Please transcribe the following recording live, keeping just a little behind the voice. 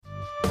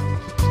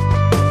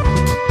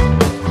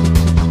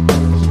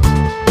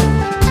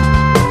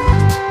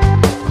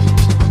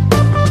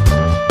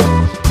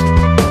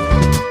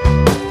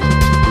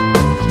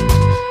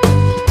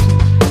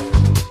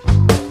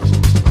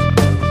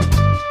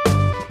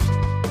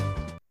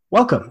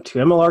Welcome to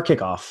MLR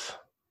Kickoff,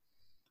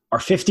 our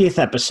 50th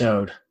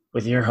episode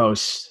with your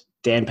hosts,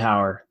 Dan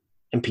Power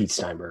and Pete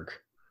Steinberg.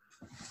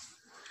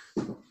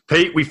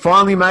 Pete, we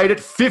finally made it.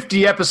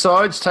 50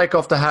 episodes. Take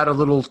off the hat, a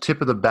little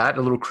tip of the bat,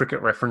 a little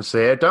cricket reference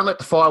there. Don't let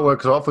the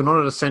fireworks off. We're not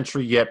at a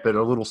century yet, but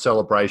a little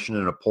celebration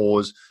and a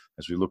pause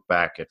as we look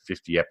back at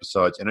 50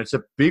 episodes. And it's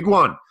a big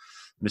one,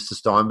 Mr.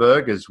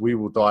 Steinberg, as we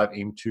will dive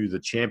into the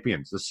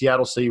champions, the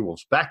Seattle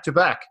Seawolves,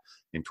 back-to-back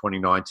in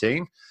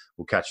 2019.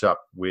 We'll catch up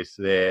with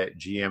their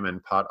GM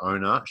and part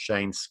owner,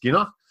 Shane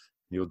Skinner.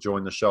 He'll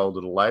join the show a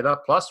little later.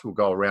 Plus, we'll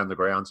go around the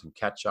grounds and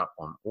catch up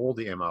on all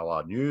the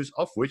MLR news,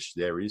 of which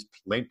there is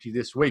plenty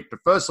this week.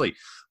 But firstly,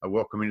 I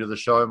welcome into the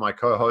show my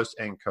co-host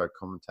and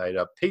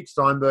co-commentator, Pete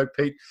Steinberg.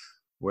 Pete,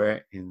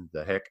 where in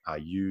the heck are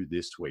you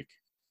this week?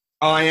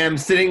 I am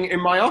sitting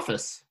in my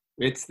office.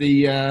 It's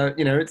the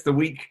it's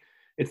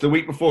the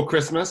week before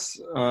Christmas.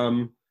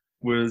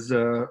 Was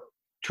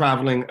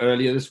traveling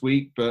earlier this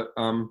week, but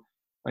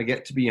I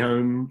get to be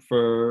home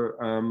for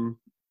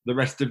the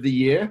rest of the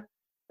year,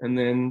 and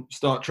then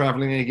start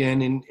traveling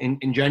again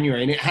in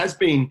January. And it has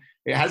been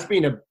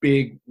a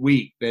big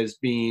week. There's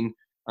been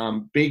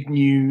big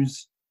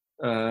news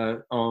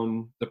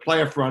on the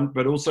player front,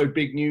 but also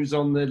big news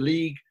on the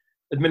league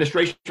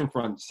administration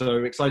front.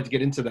 So excited to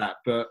get into that.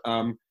 But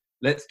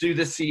let's do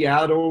the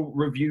Seattle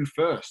review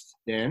first,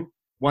 Dan.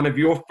 One of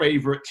your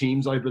favorite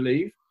teams, I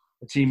believe,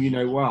 a team you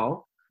know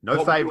well.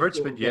 No favourites,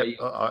 but yep,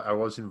 I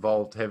was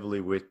involved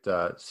heavily with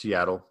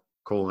Seattle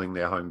calling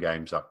their home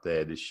games up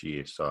there this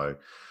year. So,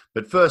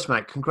 but first,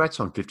 mate, congrats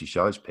on 50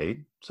 shows, Pete.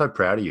 So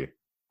proud of you.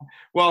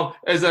 Well,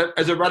 as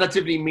a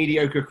relatively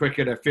mediocre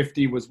cricketer,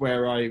 50 was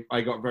where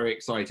I got very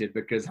excited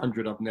because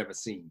 100 I've never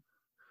seen.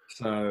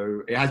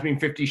 So it has been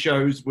 50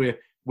 shows. We're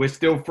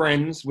still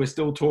friends. We're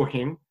still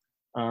talking.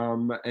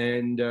 We've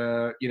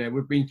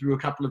been through a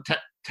couple of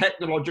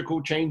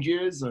technological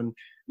changes, and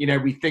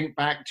we think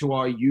back to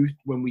our youth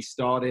when we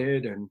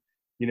started, and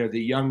the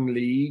young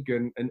league,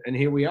 and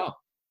here we are.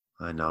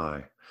 I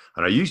know.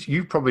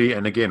 You probably,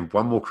 and again,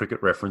 one more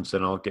cricket reference,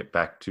 and I'll get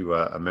back to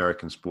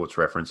American sports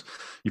reference.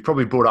 You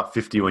probably brought up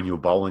 50 when you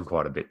were bowling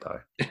quite a bit,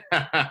 though.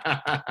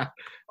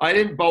 I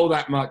didn't bowl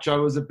that much. I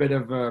was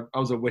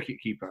a wicket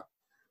keeper.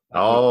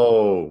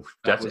 Oh,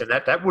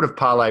 that would have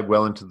parlayed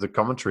well into the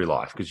commentary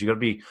life, because you've got to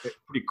be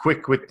pretty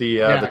quick with the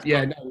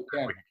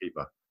wicket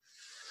keeper.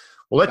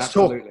 Well,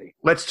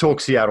 let's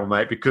talk Seattle,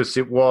 mate, because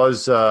it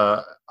was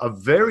a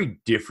very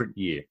different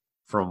year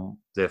from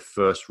their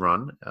first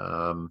run.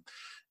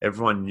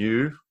 Everyone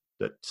knew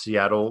that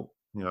Seattle,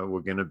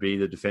 were going to be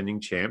the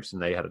defending champs,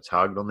 and they had a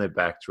target on their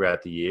back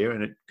throughout the year,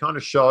 and it kind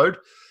of showed.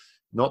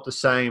 Not the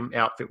same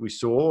outfit we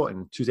saw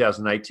in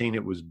 2018.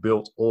 It was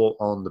built all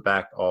on the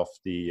back of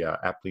the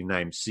aptly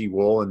named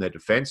Seawall and their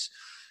defense.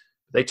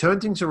 They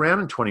turned things around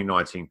in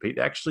 2019, Pete.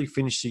 They actually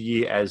finished the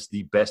year as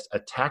the best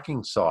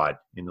attacking side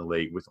in the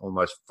league with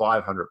almost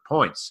 500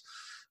 points,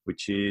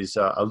 which is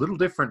a little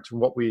different to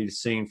what we've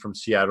seen from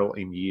Seattle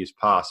in years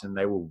past. And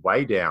they were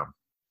way down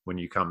when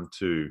you come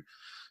to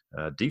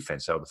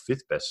defense. They were the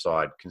fifth best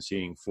side,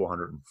 conceding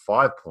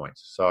 405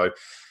 points. So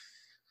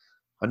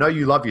I know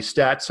you love your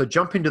stats, so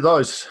jump into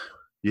those.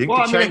 You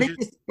think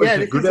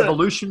the good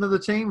evolution of the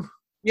team?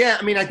 Yeah,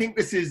 I think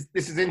this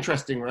is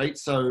interesting, right?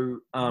 So,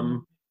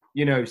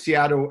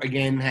 Seattle,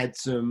 again, had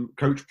some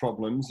coach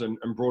problems and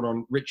brought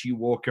on Richie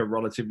Walker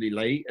relatively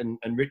late. And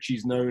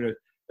Richie's known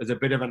as a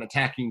bit of an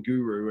attacking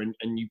guru.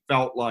 And you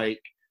felt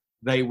like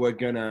they were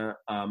going to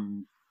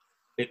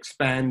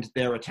expand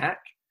their attack.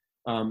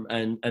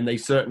 And they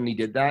certainly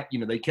did that.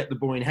 They kept the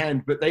ball in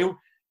hand. But they,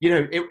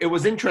 it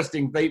was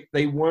interesting.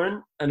 They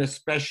weren't, and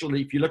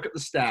especially if you look at the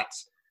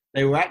stats,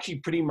 they were actually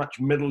pretty much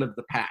middle of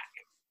the pack,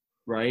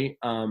 right?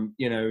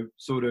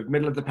 Sort of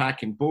middle of the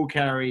pack in ball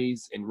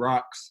carries, in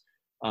rucks.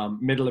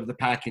 Middle of the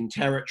pack in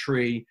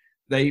territory.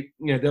 There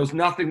was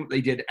nothing that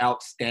they did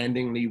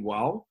outstandingly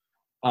well.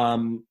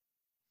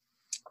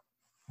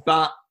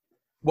 But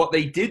what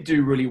they did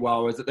do really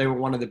well is that they were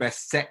one of the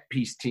best set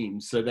piece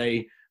teams. So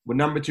they were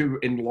number 2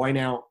 in line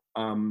out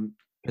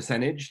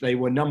percentage. They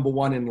were number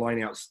 1 in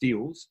line out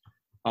steals.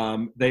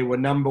 They were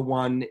number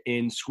 1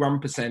 in scrum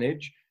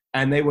percentage.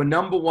 And they were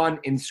number 1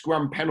 in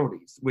scrum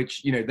penalties,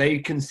 which, they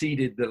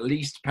conceded the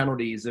least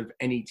penalties of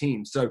any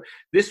team. So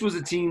this was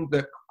a team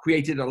that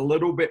created a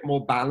little bit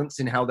more balance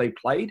in how they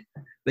played.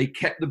 They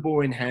kept the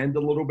ball in hand a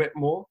little bit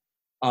more.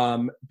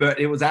 But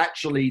it was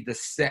actually the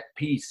set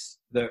piece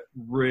that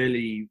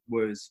really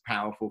was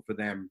powerful for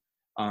them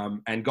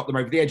and got them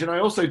over the edge. And I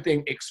also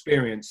think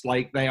experience,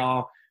 like they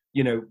are,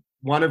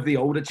 one of the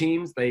older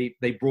teams. They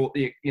brought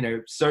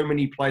so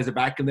many players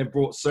back, and they've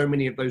brought so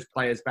many of those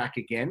players back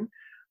again.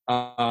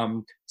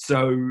 It's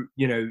a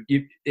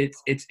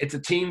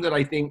team that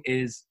I think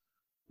is,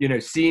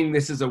 seeing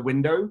this as a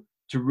window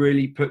to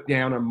really put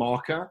down a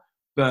marker.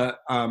 But,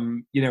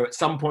 at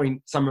some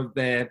point, some of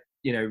their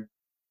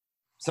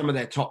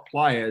top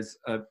players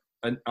aren't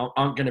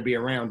going to be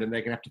around, and they're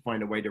going to have to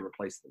find a way to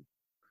replace them.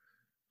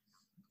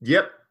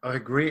 Yep, I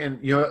agree. And,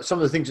 some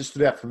of the things that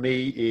stood out for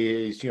me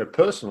is,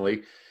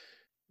 personally,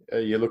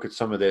 you look at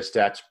some of their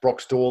stats.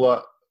 Brock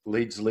Staller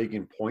leads the league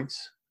in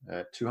points,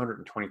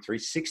 223,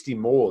 60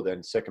 more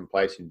than second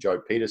place in Joe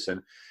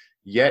Peterson.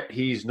 Yet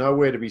he's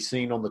nowhere to be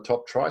seen on the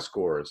top try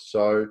scorers.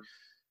 So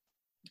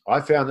I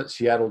found that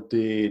Seattle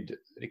did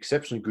an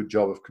exceptionally good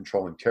job of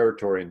controlling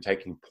territory and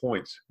taking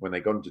points when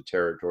they got into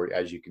territory.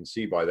 As you can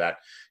see by that,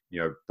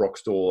 Brock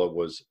Staller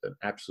was an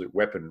absolute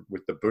weapon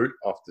with the boot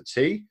off the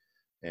tee,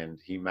 and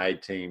he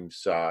made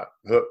teams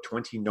hurt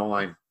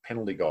 29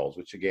 penalty goals,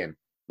 which again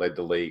led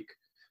the league.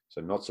 So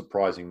not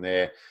surprising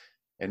there.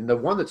 And the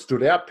one that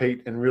stood out,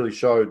 Pete, and really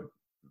showed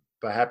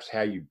perhaps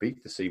how you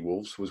beat the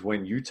Seawolves was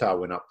when Utah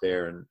went up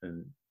there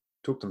and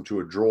took them to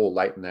a draw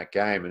late in that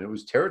game, and it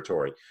was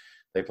territory.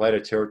 They played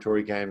a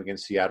territory game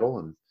against Seattle,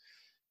 and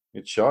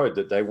it showed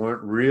that they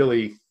weren't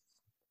really,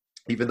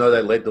 even though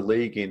they led the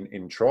league in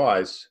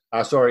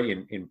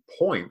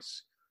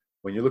points,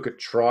 when you look at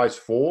tries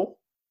for,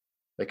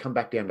 they come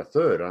back down to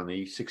third,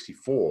 only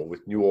 64,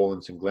 with New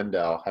Orleans and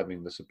Glendale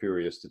having the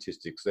superior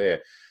statistics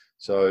there.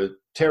 So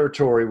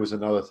territory was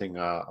another thing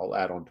I'll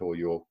add on to all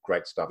your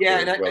great stuff.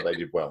 Yeah, they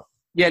did well.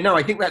 Yeah, no,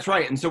 I think that's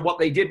right. And so what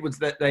they did was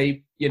that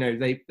they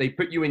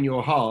put you in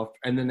your half,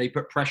 and then they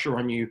put pressure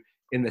on you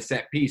in the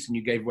set piece, and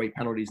you gave away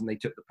penalties and they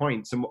took the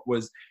points. And what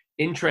was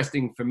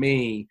interesting for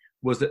me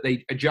was that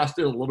they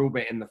adjusted a little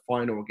bit in the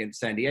final against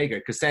San Diego,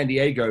 because San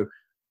Diego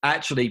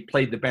actually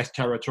played the best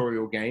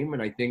territorial game.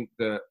 And I think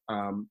that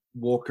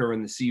Walker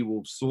and the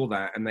Seawolves saw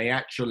that, and they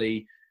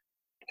actually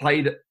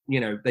played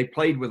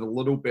with a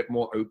little bit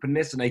more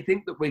openness. And I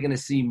think that we're going to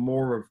see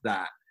more of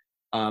that.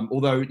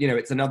 Although,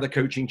 it's another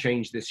coaching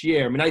change this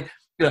year. I mean,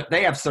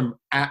 they have some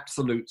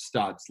absolute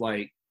studs.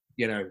 Like,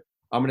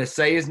 I'm going to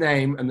say his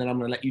name and then I'm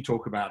going to let you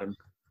talk about him.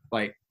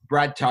 Like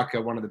Brad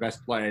Tucker, one of the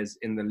best players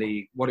in the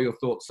league. What are your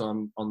thoughts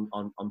on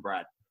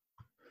Brad?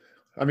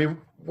 I mean,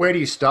 where do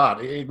you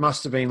start? It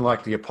must have been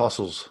like the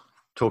apostles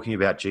talking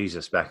about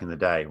Jesus back in the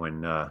day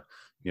when,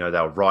 they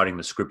were writing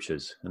the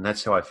scriptures. And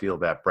that's how I feel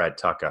about Brad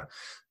Tucker.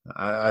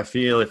 I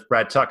feel if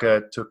Brad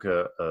Tucker took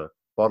a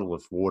bottle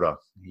of water,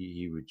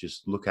 he would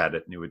just look at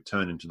it and it would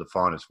turn into the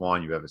finest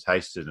wine you've ever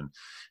tasted. And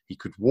he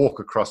could walk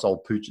across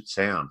Old Puget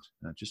Sound,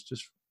 just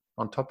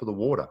on top of the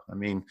water. I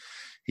mean,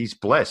 he's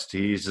blessed.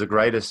 He's the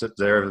greatest that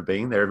there ever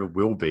been, there ever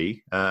will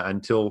be,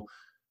 until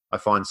I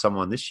find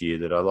someone this year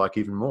that I like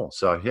even more.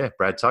 So, yeah,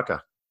 Brad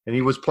Tucker. And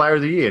he was Player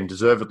of the Year, and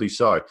deservedly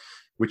so,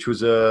 which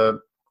was a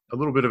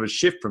little bit of a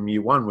shift from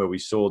year one where we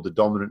saw the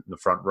dominant in the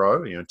front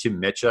row. Tim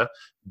Metcher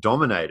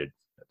dominated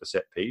at the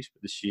set piece,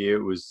 but this year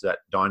it was that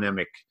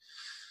dynamic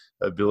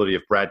ability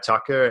of Brad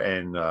Tucker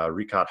and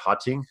Ricard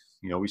Hutting.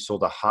 We saw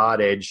the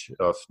hard edge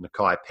of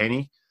Nakai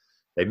Penny.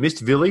 They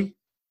missed Villy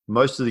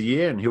most of the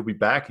year, and he'll be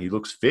back. He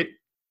looks fit,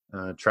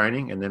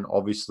 training. And then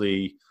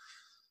obviously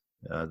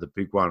the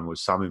big one was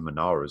Samu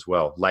Manoa as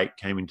well. Late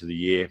came into the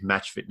year,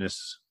 match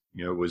fitness,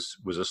 was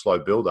a slow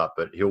build-up,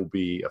 but he'll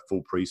be a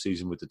full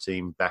preseason with the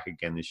team back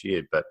again this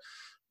year. But,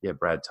 yeah,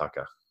 Brad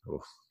Tucker.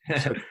 Oh,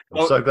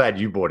 I'm so glad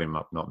you brought him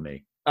up, not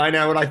me. I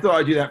know, and I thought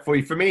I'd do that for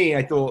you. For me,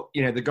 I thought,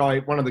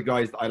 one of the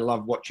guys that I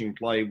love watching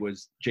play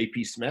was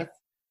JP Smith.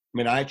 I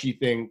mean, I actually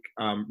think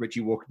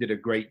Richie Walker did a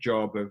great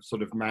job of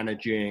sort of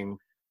managing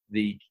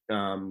the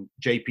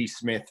JP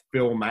Smith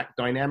Phil Mack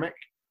dynamic,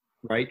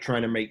 right?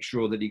 Trying to make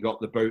sure that he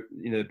got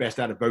the best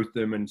out of both of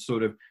them, and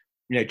sort of,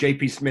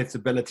 JP Smith's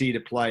ability to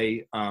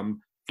play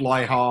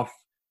fly half.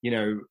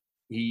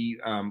 He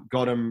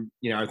got him.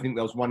 I think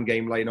there was one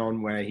game late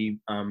on where he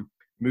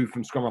moved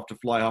from scrum half to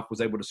fly half,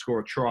 was able to score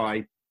a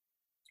try,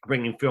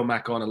 bringing Phil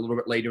Mack on a little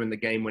bit later in the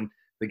game when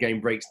the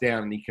game breaks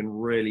down, and he can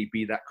really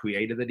be that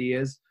creator that he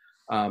is.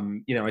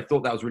 I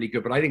thought that was really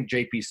good, but I think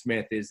JP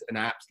Smith is an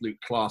absolute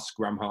class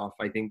scrum half.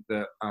 I think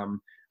that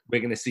we're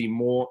going to see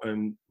more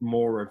and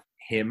more of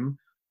him.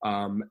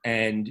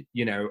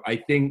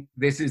 I think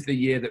this is the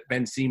year that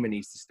Ben Seamer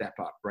needs to step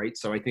up, right?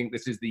 So I think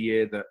this is the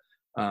year that,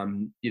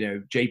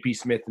 JP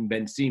Smith and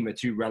Ben Seamer,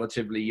 two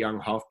relatively young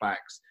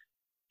halfbacks,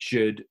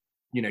 should,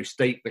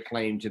 stake the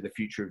claim to the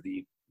future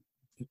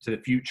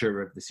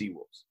of the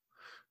Seawolves.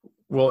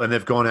 Well, and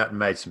they've gone out and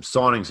made some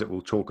signings that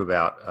we'll talk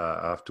about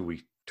after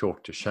we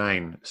talk to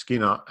Shane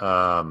Skinner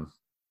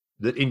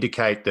that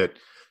indicate that,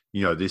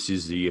 this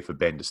is the year for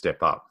Ben to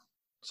step up.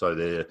 So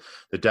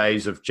the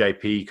days of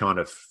JP kind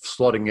of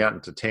slotting out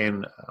into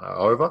 10 are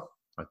over.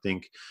 I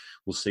think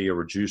we'll see a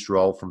reduced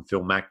role from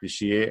Phil Mack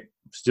this year.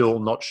 Still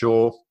not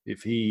sure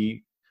if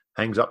he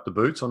hangs up the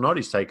boots or not.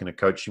 He's taken a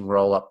coaching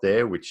role up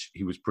there, which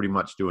he was pretty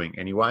much doing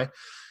anyway.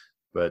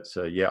 But,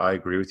 I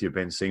agree with you,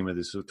 Ben Seamer.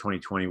 This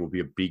 2020 will be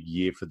a big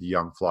year for the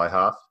young fly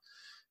half.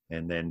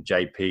 And then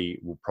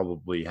JP will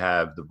probably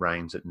have the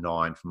reins at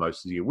 9 for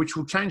most of the year, which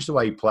will change the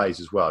way he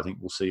plays as well. I think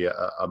we'll see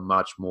a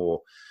much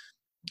more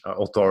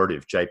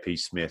authoritative JP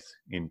Smith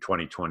in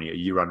 2020, a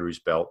year under his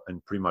belt,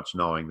 and pretty much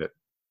knowing that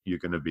you're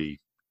going to be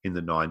in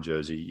the 9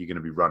 jersey, you're going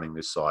to be running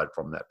this side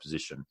from that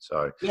position.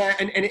 So yeah,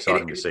 and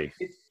exciting to see.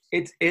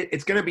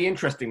 It's going to be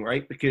interesting,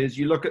 right? Because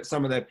you look at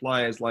some of their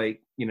players,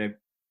 like,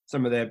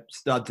 some of their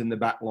studs in the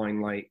back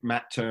line, like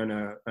Matt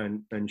Turner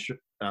and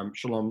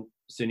Shalom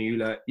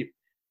Siniula.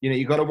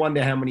 you got to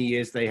wonder how many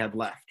years they have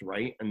left,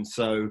 right? And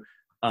so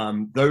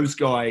those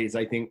guys,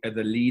 I think, are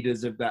the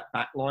leaders of that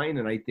back line.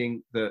 And I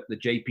think that the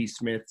JP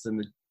Smiths and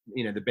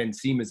the Ben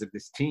Seamers of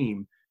this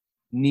team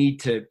need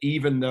to,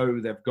 even though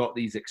they've got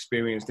these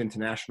experienced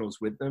internationals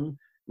with them,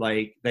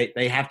 like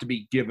they have to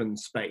be given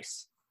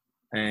space.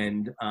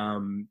 And,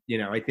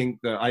 I think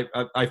that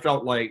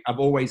I've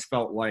always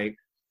felt like,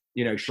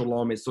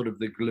 Shalom is sort of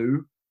the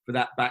glue for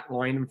that back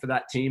line and for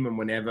that team. And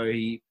whenever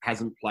he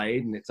hasn't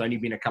played, and it's only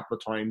been a couple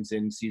of times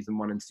in season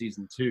 1 and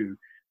season 2,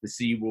 the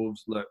Seawolves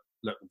look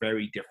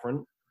very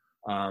different.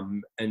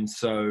 And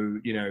so,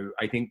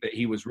 I think that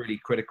he was really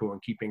critical,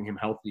 and keeping him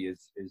healthy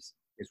is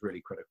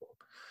really critical.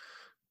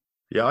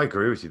 Yeah, I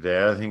agree with you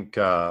there. I think,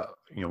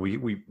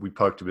 we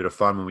poked a bit of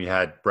fun when we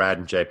had Brad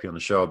and JP on the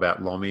show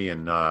about Lomi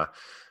and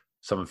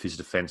some of his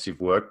defensive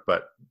work.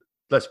 But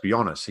let's be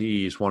honest,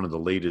 he is one of the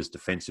leaders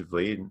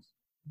defensively. And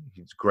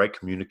he's a great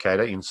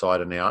communicator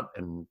inside and out.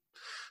 And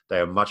they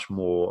are much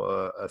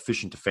more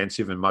efficient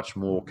defensive and much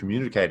more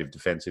communicative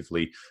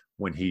defensively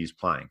when he's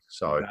playing.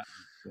 So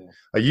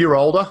a year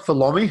older for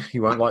Lomi. He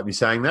won't like me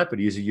saying that, but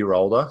he is a year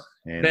older.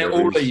 And they're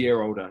all a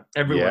year older.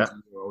 Everyone's a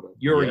year older.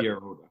 You're a year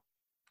older.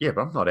 Yeah,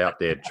 but I'm not out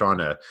there trying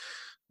to,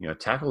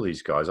 tackle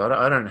these guys.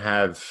 I don't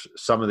have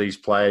some of these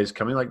players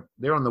coming. Like,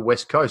 they're on the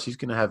West Coast. He's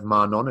going to have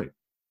Ma Nonu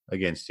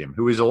against him,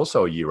 who is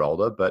also a year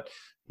older, but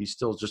he's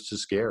still just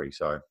as scary.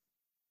 So,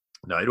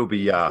 no, it'll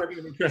be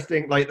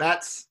interesting.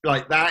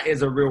 That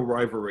is a real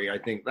rivalry. I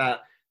think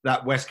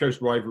that West Coast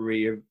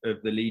rivalry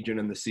of the Legion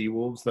and the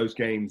Seawolves, those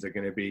games are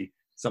going to be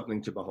something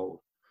to behold.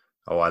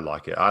 Oh, I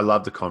like it. I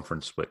love the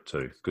conference split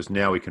too, because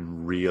now we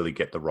can really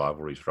get the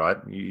rivalries, right?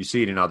 You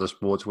see it in other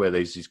sports where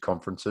there's these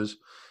conferences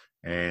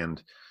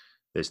and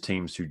there's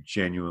teams who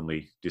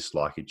genuinely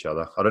dislike each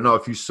other. I don't know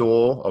if you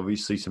saw,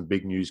 obviously some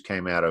big news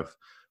came out of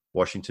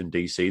Washington,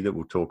 D.C. that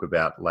we'll talk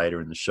about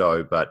later in the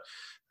show, but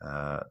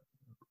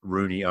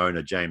Rooney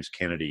owner James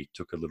Kennedy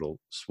took a little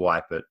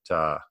swipe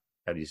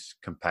at his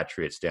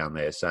compatriots down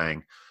there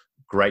saying,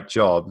 great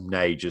job,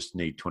 now you just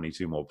need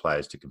 22 more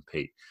players to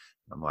compete.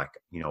 I'm like,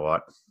 you know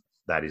what?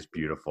 That is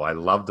beautiful. I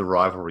love the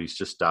rivalries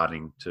just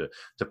starting to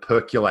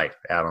percolate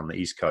out on the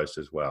East Coast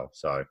as well.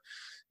 So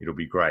it'll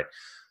be great.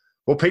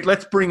 Well, Pete,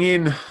 let's bring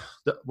in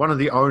one of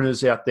the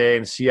owners out there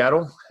in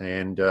Seattle,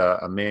 and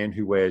a man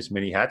who wears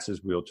many hats,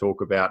 as we'll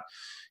talk about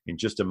in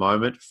just a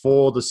moment,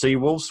 for the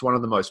Seawolves, one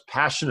of the most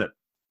passionate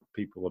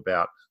people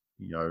about,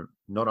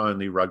 not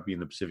only rugby in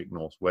the Pacific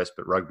Northwest,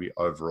 but rugby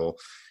overall.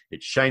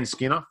 It's Shane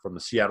Skinner from the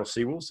Seattle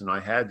Seawolves, and I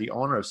had the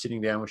honor of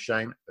sitting down with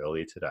Shane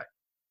earlier today.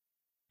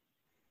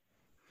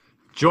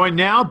 Joined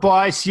now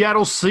by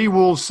Seattle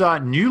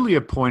Seawolves' newly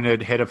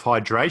appointed head of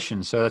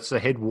hydration. So that's the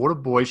head water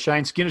boy,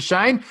 Shane Skinner.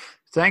 Shane,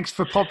 thanks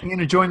for popping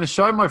in and joining the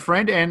show, my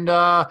friend. And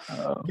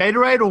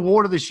Gatorade or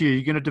water this year?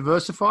 You going to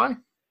diversify?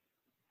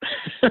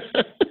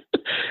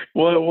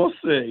 Well, we'll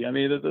see. I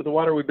mean, the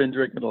water we've been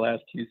drinking the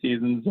last 2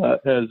 seasons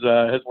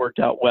has worked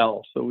out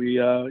well. So we,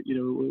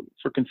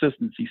 for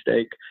consistency's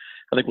sake,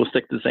 I think we'll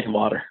stick to the same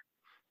water.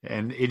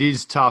 And it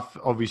is tough.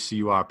 Obviously,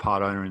 you are a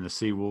part owner in the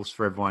Seawolves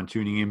for everyone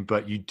tuning in,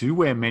 but you do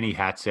wear many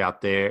hats out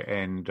there,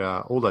 and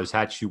all those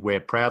hats you wear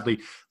proudly.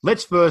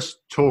 Let's first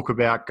talk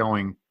about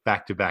going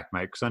back to back,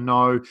 mate, because I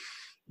know,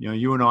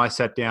 you and I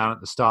sat down at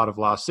the start of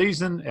last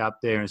season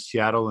out there in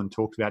Seattle and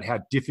talked about how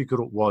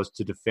difficult it was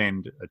to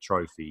defend a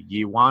trophy.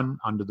 Year 1,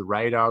 under the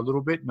radar a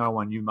little bit. No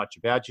one knew much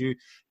about you.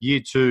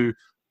 Year 2,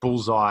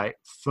 bullseye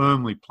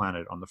firmly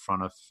planted on the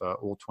front of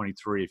all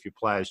 23 of your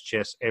players'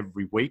 chests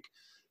every week.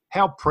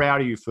 How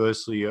proud are you,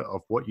 firstly,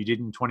 of what you did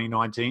in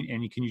 2019?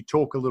 And can you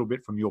talk a little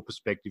bit from your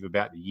perspective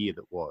about the year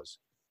that was?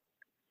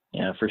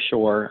 Yeah, for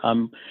sure.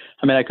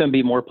 I couldn't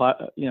be more,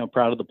 proud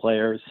of the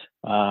players.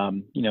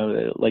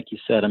 Like you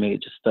said,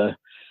 just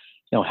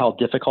how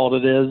difficult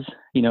it is,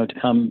 to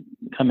come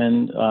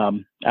in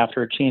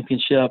after a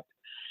championship,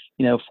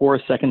 for a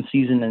second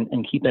season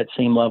and keep that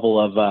same level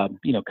of,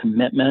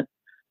 commitment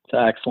to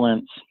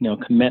excellence,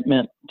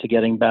 commitment to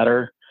getting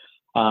better.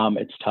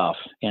 It's tough.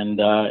 And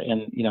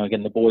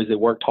again, the boys, they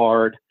worked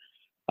hard.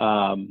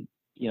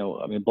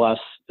 Bless,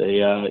 they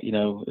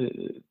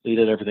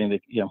did everything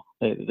that,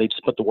 they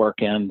just put the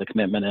work in, the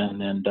commitment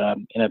in, and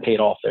it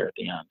paid off there at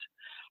the end.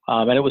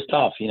 And it was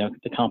tough,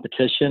 the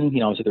competition,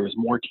 so there was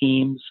more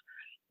teams,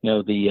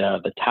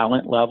 the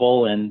talent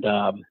level and,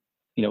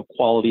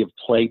 quality of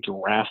play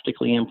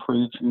drastically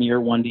improved from year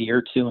 1 to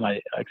year 2. And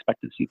I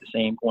expect to see the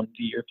same going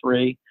to year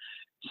 3.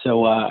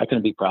 So I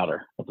couldn't be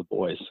prouder of the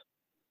boys.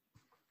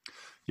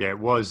 Yeah, it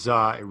was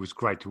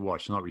great to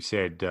watch. And like we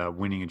said,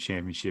 winning a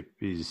championship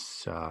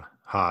is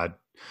hard.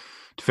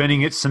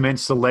 Defending it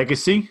cements the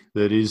legacy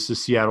that is the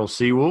Seattle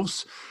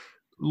Seawolves.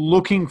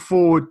 Looking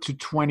forward to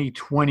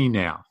 2020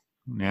 now.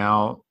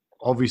 Now,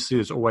 obviously,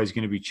 there's always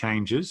going to be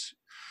changes.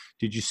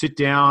 Did you sit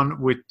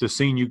down with the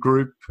senior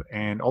group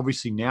and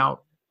obviously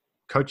now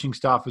coaching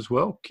staff as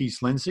well, Keith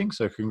Lensing?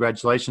 So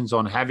congratulations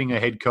on having a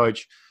head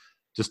coach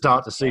to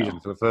start the season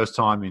for the first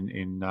time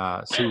in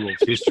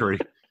Seawolves history,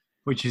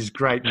 which is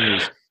great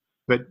news.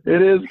 But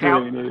it is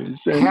great news.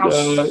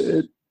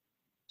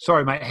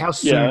 Sorry, mate. How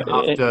soon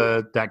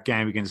after that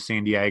game against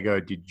San Diego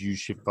did you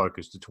shift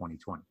focus to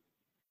 2020?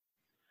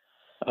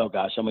 Oh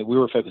gosh, I mean, we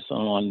were focused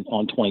on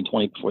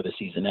 2020 before the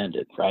season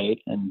ended, right?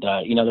 And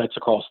that's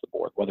across the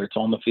board, whether it's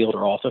on the field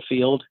or off the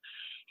field.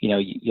 You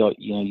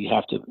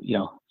have to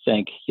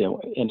think,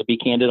 and to be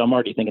candid, I'm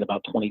already thinking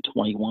about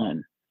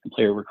 2021 and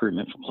player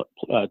recruitment for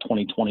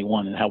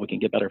 2021 and how we can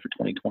get better for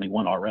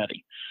 2021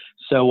 already.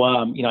 So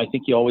I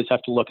think you always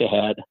have to look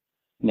ahead.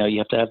 You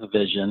have to have a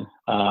vision.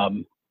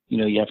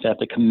 You have to have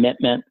the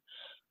commitment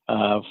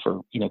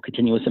for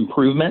continuous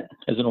improvement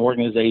as an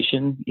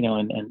organization,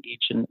 and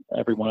each and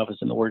every one of us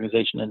in the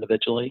organization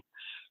individually.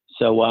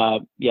 So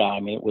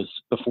it was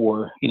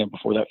before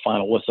that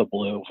final whistle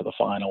blew for the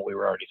final, we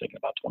were already thinking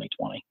about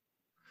 2020.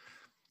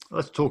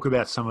 Let's talk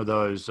about some of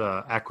those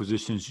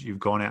acquisitions you've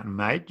gone out and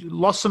made. You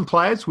lost some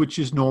players, which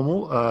is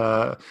normal.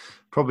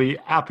 Probably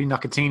Alpi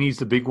Nakatini's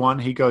the big one.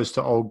 He goes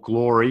to Old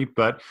Glory,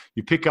 but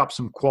you pick up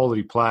some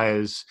quality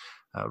players.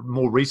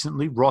 More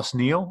recently, Ross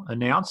Neal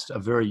announced a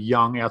very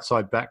young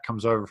outside back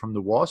comes over from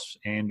the Wasps,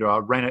 and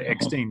Rainer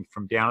Eckstein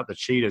from down at the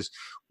Cheetahs.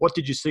 What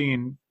did you see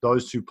in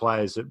those two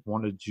players that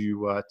wanted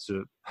you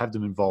to have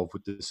them involved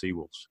with the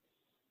Seawolves?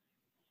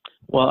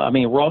 Well, I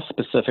mean, Ross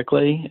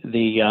specifically,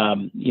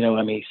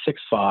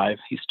 6'5",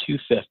 he's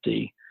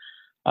 250,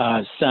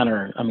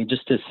 center. I mean,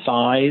 just his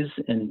size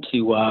and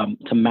to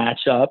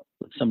match up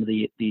with some of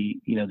the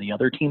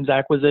other team's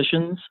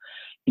acquisitions.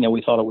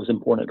 We thought it was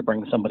important to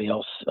bring somebody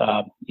else,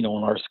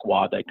 on our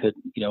squad that could,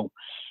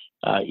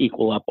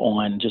 equal up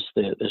on just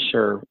the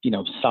sheer,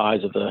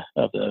 size of the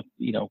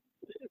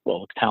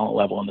talent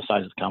level and the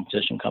size of the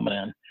competition coming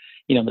in.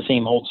 The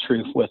same holds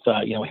true with,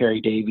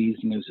 Harry Davies,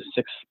 who's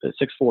a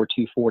 6'4",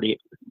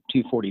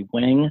 240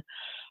 wing.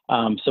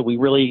 So we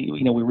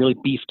really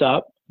beefed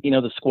up,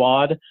 the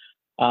squad.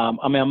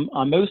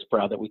 I'm most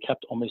proud that we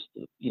kept almost,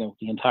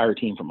 the entire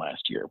team from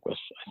last year with,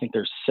 I think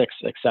there's 6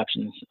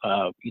 exceptions,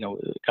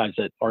 guys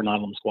that are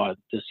not on the squad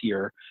this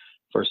year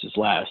versus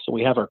last. So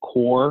we have our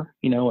core,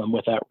 and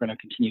with that, we're going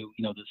to continue,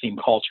 the same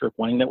culture of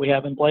winning that we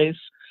have in place.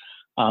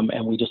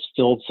 And we just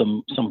filled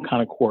some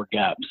kind of core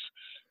gaps.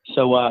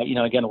 So,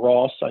 again,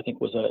 Ross, I think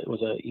was a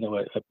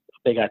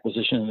big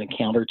acquisition and a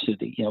counter to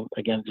the,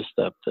 again, just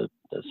the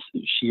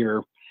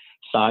sheer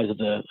size of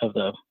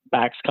the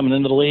backs coming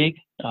into the league,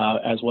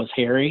 as was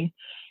Harry,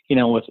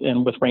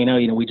 with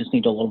Reno, we just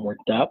need a little more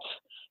depth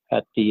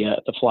at the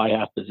fly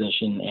half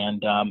position,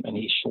 and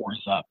he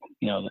shores up,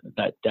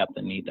 that depth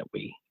and need that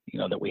we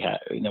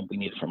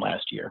needed from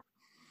last year.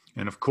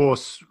 And of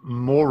course,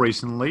 more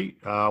recently,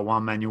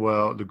 Juan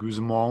Manuel de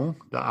Guzman,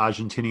 the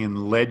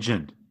Argentinian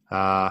legend.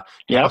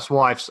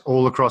 Housewives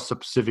all across the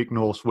Pacific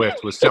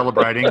Northwest were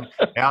celebrating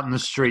out in the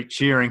street,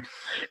 cheering,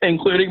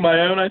 including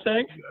my own. I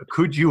think.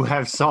 Could you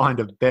have signed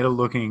a better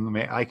looking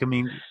man? I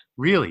mean,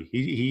 really,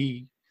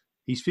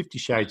 he's 50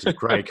 Shades of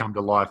Grey come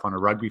to life on a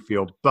rugby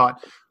field.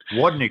 But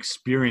what an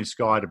experienced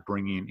guy to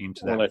bring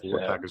into that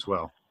forward pack as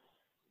well.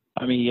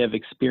 I mean, you have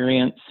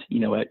experience.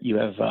 You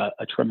have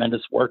a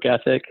tremendous work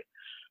ethic.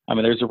 I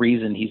mean, there's a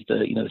reason he's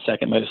the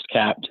second most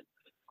capped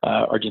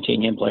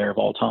Argentinian player of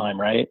all time,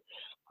 right?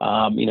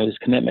 His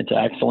commitment to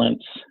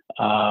excellence,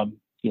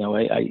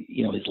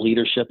 his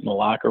leadership in the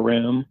locker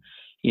room,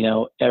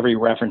 every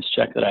reference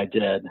check that I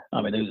did,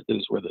 I mean,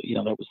 those were that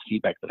was the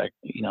feedback that I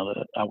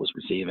was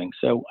receiving.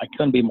 So I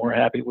couldn't be more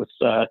happy with,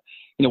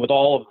 with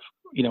all of,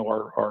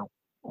 our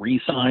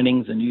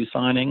re-signings and new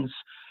signings.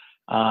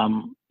 I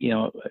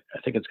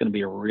think it's going to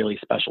be a really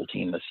special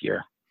team this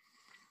year.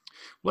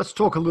 Let's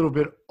talk a little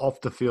bit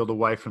off the field,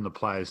 away from the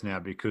players now,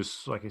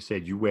 because like I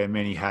said, you wear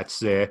many hats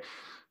there.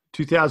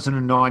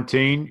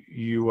 2019,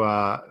 you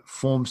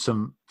formed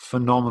some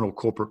phenomenal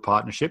corporate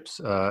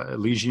partnerships.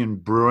 Elysian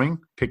Brewing,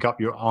 pick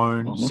up your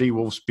own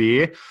Seawolves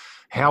beer.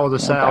 How are the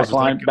sales?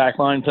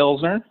 Backline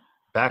Pilsner.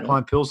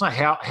 Backline Pilsner.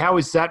 How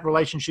is that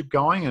relationship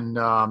going? And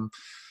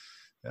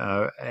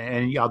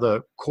any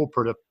other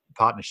corporate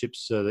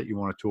partnerships that you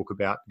want to talk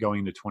about going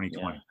into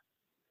 2020? Yeah.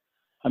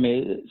 I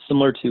mean,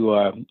 similar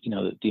to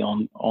the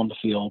on the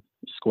field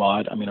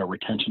squad. I mean, our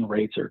retention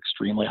rates are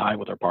extremely high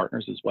with our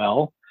partners as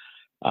well.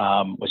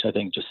 Which I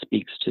think just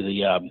speaks to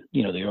the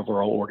the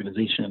overall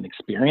organization and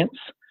experience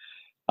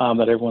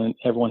that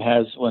everyone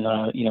has when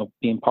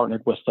being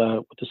partnered with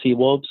the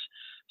Seawolves.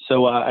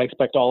 So I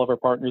expect all of our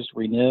partners to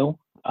renew,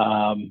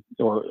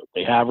 or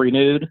they have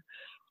renewed.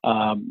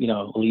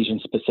 Elysian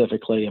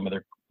specifically. I mean,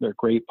 they're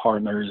great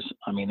partners.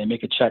 I mean, they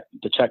make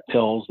the check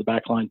pills, the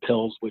backline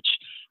pills, which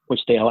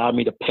they allowed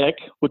me to pick,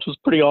 which was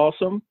pretty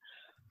awesome.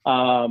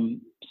 I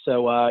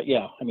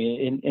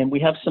mean, and we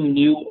have some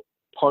new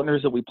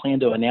partners that we plan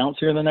to announce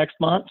here in the next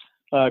month,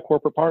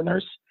 corporate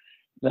partners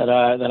that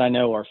I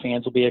know our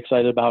fans will be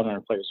excited about and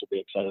our players will be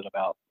excited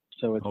about.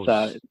 So it's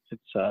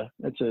a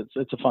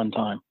fun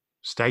time.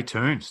 Stay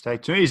tuned.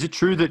 Is it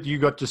true that you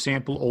got to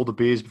sample all the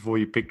beers before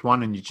you picked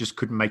one and you just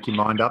couldn't make your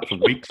mind up for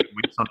weeks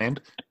on end?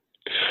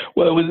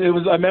 Well, it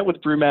was. I met with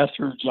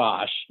brewmaster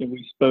Josh and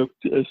we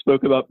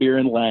spoke about beer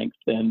in length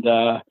and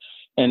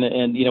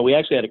we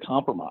actually had a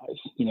compromise.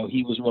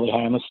 He was really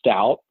high on the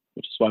stout.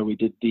 which is why we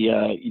did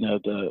the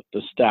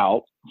the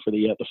stout for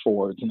the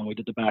forwards, and then we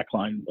did the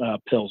backline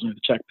pills and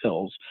the Czech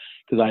pills,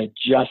 because I had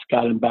just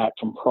gotten back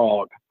from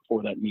Prague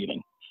for that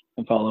meeting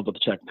and fell in love with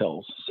the Czech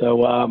pills.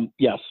 So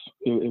yes,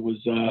 it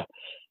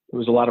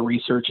was a lot of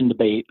research and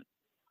debate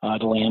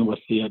to land with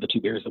the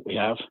 2 beers that we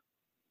have.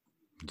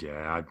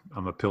 Yeah,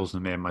 I'm a Pilsner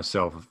man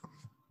myself,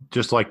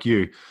 just like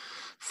you.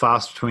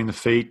 Fast between the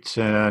feet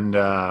and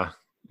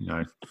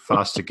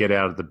fast to get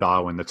out of the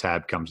bar when the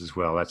tab comes as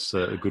well. That's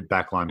a good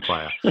backline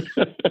player.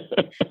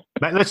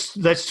 Mate,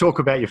 let's talk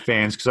about your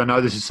fans, because I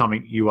know this is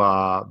something you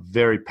are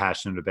very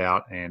passionate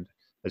about. And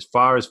as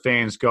far as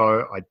fans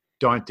go, I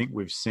don't think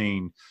we've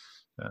seen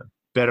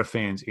better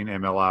fans in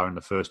MLR in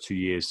the first 2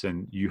 years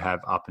than you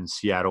have up in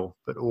Seattle.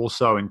 But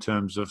also in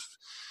terms of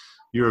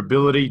your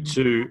ability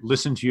to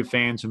listen to your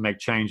fans and make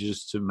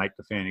changes to make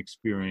the fan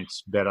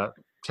experience better.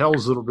 Tell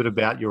us a little bit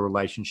about your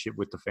relationship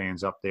with the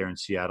fans up there in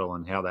Seattle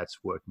and how that's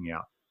working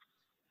out.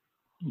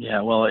 Yeah,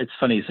 well, it's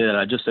funny you say that.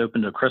 I just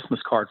opened a Christmas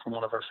card from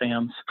one of our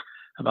fans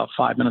about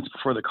 5 minutes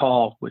before the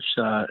call, which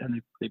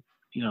and they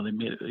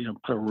made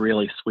put a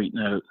really sweet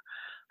note,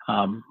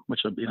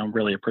 which I'm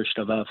really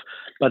appreciative of.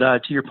 But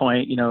to your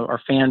point,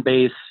 our fan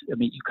base. I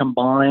mean, you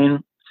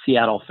combine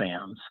Seattle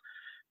fans,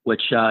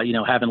 which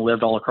having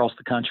lived all across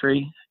the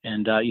country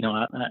and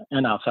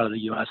and outside of the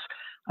U.S.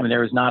 I mean,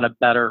 there is not a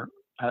better,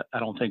 I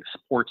don't think,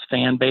 sports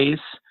fan base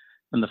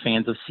than the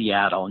fans of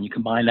Seattle. And you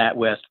combine that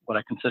with what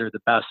I consider the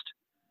best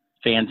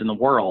fans in the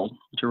world,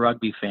 which are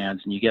rugby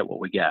fans, and you get what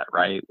we get,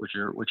 right? Which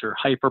are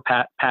hyper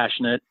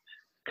passionate,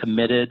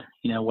 committed,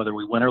 whether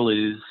we win or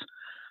lose,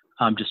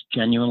 just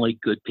genuinely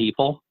good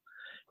people.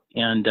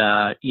 And,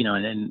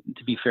 and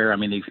to be fair, I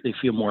mean, they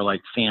feel more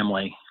like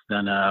family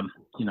than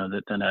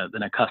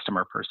a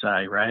customer per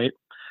se, right?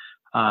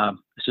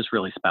 It's just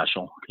really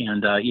special.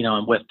 And,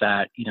 and with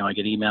that, I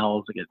get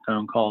emails, I get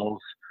phone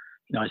calls,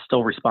 I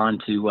still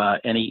respond to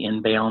any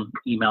inbound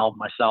email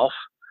myself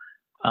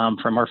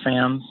from our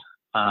fans.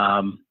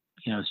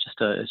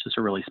 It's just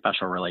a really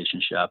special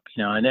relationship,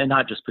 and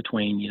not just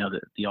between,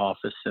 the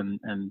office and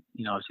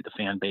obviously the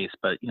fan base,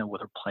 but,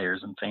 with our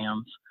players and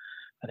fans.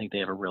 I think they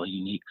have a really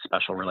unique,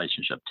 special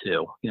relationship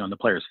too, and the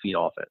players feed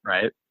off it,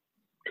 right?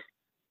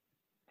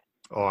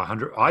 Oh,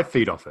 100. I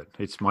feed off it.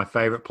 It's my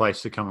favorite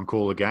place to come and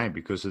call a game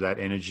because of that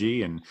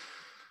energy. And,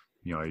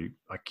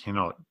 I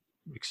cannot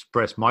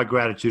express my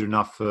gratitude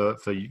enough for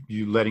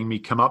you letting me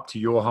come up to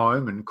your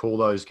home and call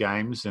those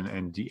games,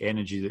 and the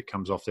energy that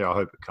comes off there. I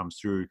hope it comes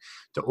through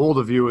to all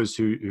the viewers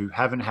who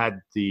haven't had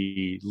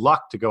the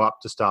luck to go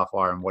up to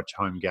Starfire and watch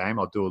a home game.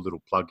 I'll do a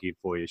little plug here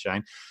for you,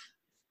 Shane.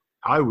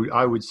 I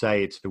would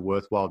say it's a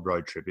worthwhile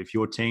road trip. If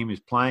your team is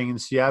playing in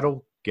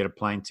Seattle, get a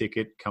plane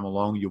ticket, come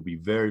along. You'll be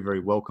very, very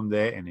welcome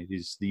there, and it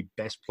is the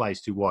best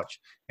place to watch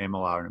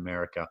MLR in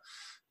America.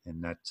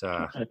 And that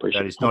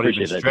is not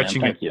even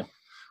stretching it. You.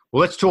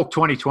 Well, let's talk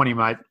 2020,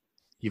 mate.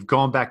 You've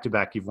gone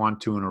back-to-back. You've won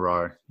 2 in a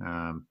row.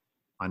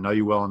 I know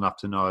you well enough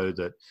to know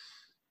that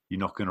you're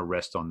not going to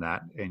rest on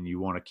that, and you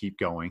want to keep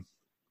going.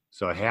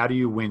 So how do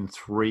you win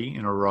 3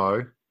 in a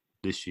row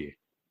this year?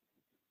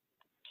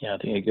 Yeah, I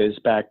think it goes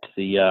back to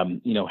the,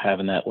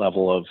 having that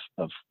level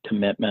of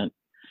commitment,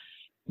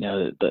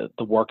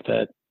 the work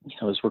that,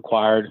 is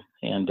required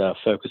and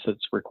focus that's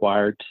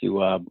required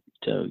to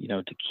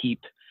keep,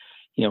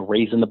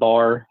 raising the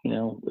bar,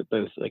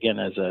 both, again,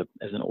 as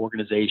an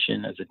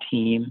organization, as a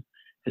team,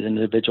 as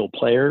individual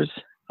players.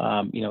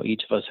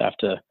 Each of us have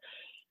to,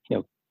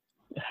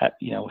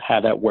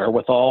 have that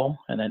wherewithal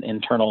and an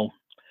internal,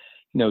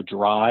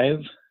 drive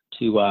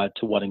to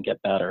want to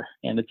get better.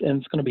 And it's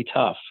going to be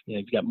tough.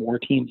 You've got more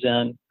teams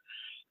in,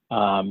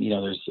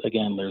 there's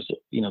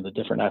the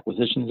different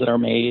acquisitions that are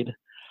made,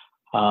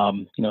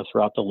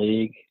 throughout the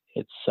league.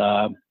 It's,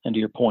 and to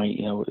your point,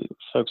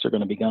 folks are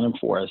going to be gunning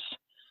for us,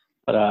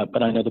 but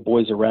I know the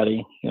boys are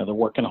ready. They're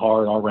working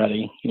hard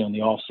already, in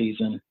the off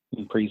season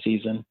and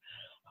preseason.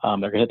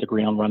 They're going to hit the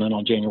ground running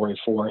on January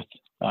 4th.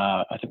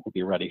 I think we'll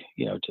be ready,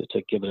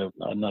 to give it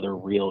another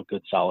real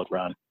good, solid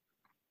run.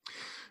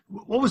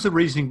 What was the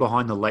reasoning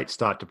behind the late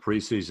start to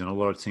preseason? A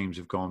lot of teams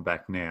have gone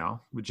back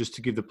now. Just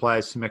to give the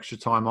players some extra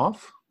time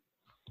off?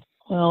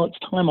 Well, it's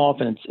time off,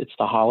 and it's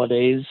the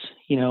holidays.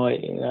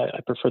 I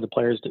prefer the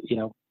players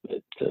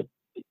to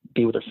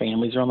be with their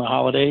families around the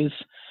holidays.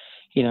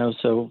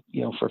 So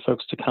for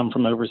folks to come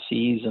from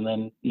overseas and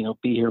then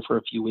be here for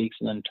a few weeks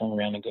and then turn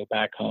around and go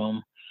back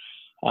home,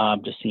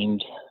 just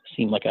seemed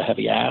like a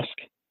heavy ask.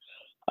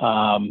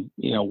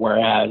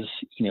 Whereas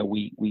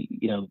we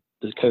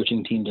the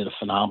coaching team did a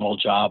phenomenal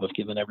job of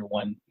giving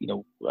everyone,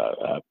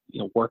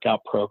 workout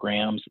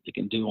programs that they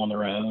can do on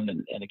their own.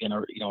 And again,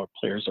 our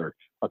players are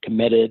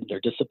committed, they're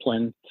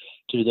disciplined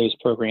to do those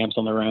programs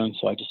on their own.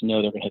 So I just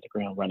know they're going to hit the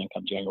ground running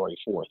come January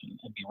 4th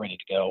and be ready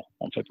to go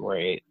on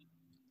February 8th.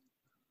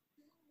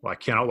 Well, I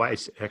cannot wait.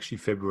 It's actually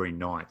February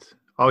 9th.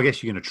 Oh, I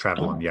guess you're going to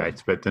travel on the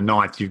 8th, but the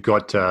 9th, you've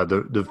got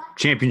the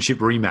championship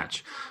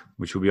rematch,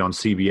 which will be on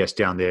CBS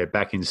down there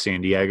back in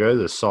San Diego,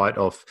 the site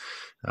of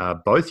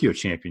both your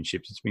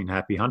championships. It's been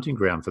happy hunting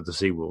ground for the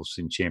Seawolves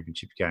in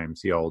championship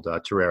games, the old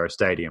Torero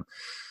Stadium.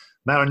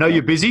 Matt, I know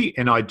you're busy,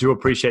 and I do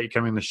appreciate you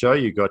coming on the show.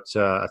 You've got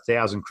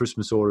 1,000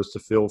 Christmas orders to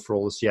fill for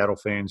all the Seattle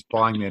fans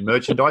buying their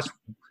merchandise.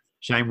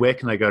 Shane, where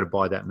can they go to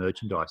buy that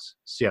merchandise?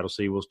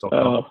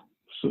 SeattleSeawolves.com.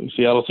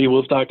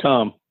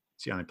 SeattleSeawolves.com.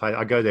 It's the only place.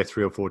 I go there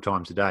 3 or 4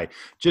 times a day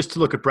just to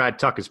look at Brad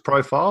Tucker's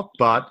profile,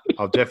 but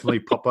I'll definitely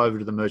pop over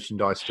to the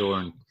merchandise store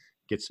and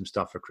get some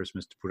stuff for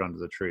Christmas to put under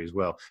the tree as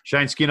well.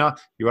 Shane Skinner,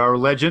 you are a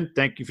legend.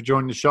 Thank you for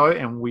joining the show,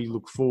 and we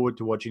look forward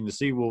to watching the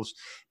Seawolves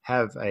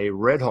have a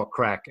red-hot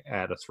crack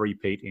at a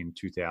three-peat in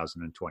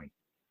 2020.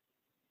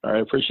 All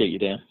right, appreciate you,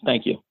 Dan.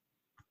 Thank you.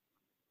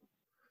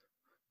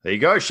 There you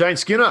go, Shane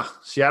Skinner,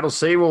 Seattle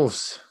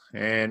Seawolves.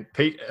 And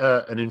Pete,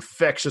 an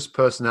infectious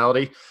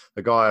personality,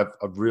 a guy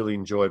I've really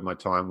enjoyed my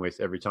time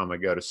with every time I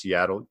go to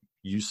Seattle.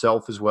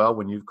 Yourself as well,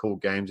 when you call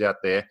games out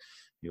there,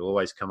 you'll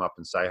always come up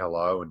and say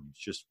hello, and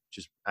just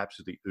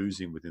absolutely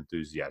oozing with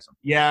enthusiasm.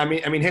 Yeah, I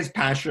mean, his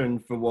passion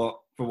for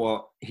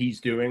what he's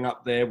doing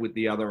up there with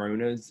the other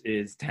owners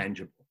is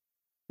tangible.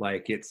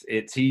 Like he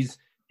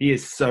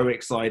is so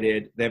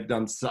excited. They've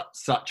done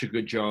such a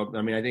good job.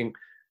 I mean, I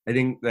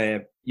think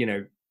they're, you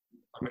know,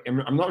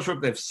 I'm not sure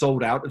if they've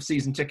sold out of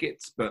season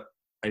tickets, but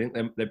I think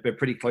they're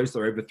pretty close.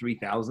 They're over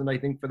 3,000, I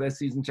think, for their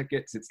season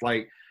tickets. It's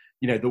like,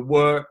 you know, the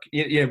work.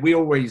 You know, we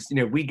always, you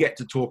know, we get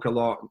to talk a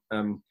lot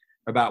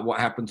about what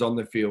happens on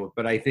the field,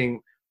 but I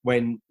think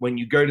when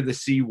you go to the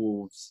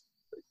Seawolves,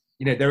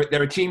 you know,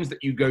 there are teams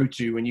that you go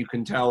to and you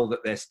can tell that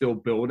they're still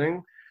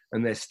building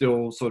and they're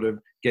still sort of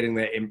getting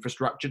their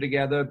infrastructure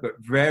together. But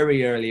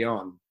very early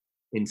on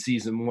in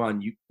season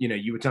one, you know,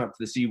 you would turn up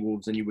to the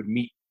Seawolves and you would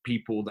meet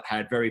people that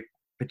had very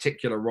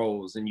particular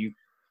roles, and you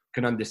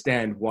can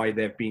understand why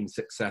they've been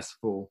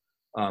successful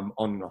on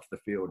and off the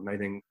field. And I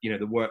think, you know,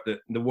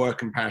 the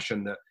work and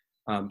passion that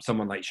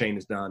someone like Shane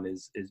has done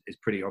is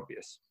pretty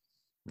obvious.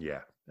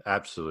 Yeah,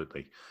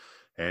 absolutely.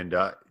 And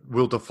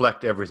we'll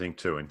deflect everything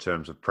too in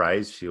terms of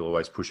praise. He'll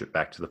always push it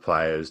back to the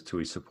players, to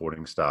his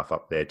supporting staff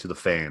up there, to the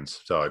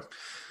fans. So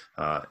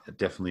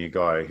definitely a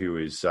guy who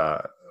is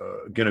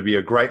going to be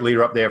a great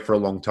leader up there for a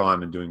long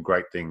time and doing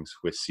great things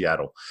with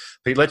Seattle.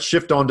 Pete, let's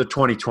shift on to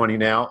 2020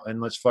 now, and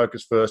let's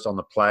focus first on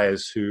the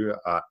players who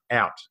are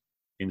out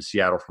in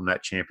Seattle from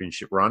that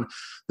championship run.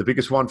 The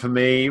biggest one for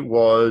me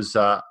was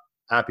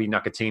Api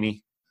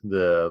Nakatini,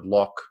 the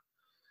lock,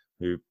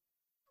 who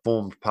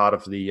formed part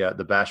of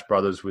the Bash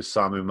brothers with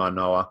Samu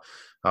Manoa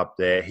up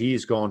there. He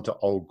has gone to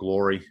Old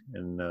Glory,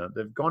 and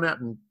they've gone out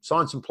and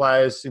signed some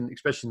players,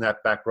 especially in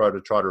that back row,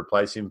 to try to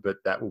replace him, but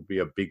that will be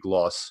a big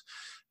loss.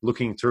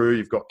 Looking through,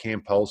 you've got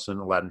Cam Polson,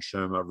 Aladdin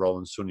Sherma,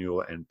 Roland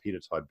Sunil, and Peter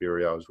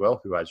Tiberio as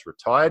well, who has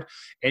retired.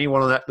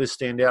 Anyone on that list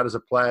stand out as a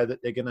player that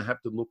they're going to have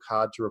to look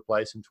hard to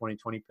replace in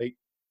 2020, Pete?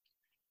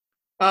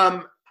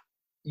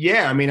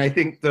 Yeah, I mean, I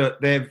think that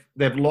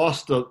they've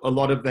lost a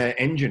lot of their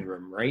engine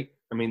room, right?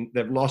 I mean,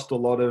 they've lost a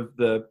lot of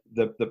the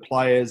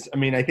players. I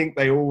mean, I think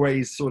they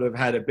always sort of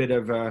had a bit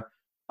of a,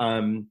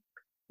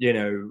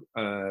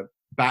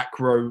 back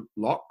row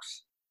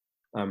locks.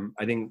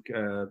 I think,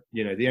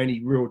 the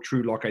only real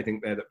true lock I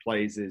think there that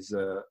plays is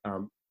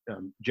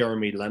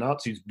Jeremy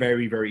Lennartz, who's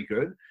very, very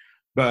good.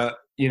 But,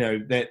 you know,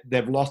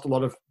 they've lost a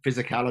lot of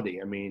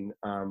physicality. I mean,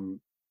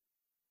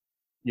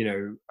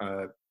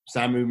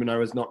 Samu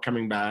Manoa's not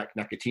coming back.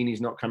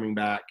 Nakatini's not coming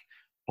back.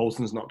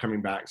 Polson's not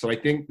coming back. So I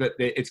think that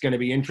it's going to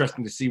be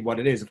interesting to see what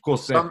it is. Of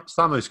course,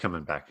 Samu's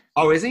coming back.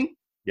 Oh, is he?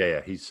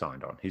 Yeah, he's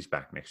signed on. He's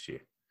back next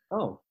year.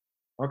 Oh,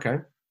 okay.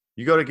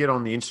 You got to get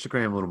on the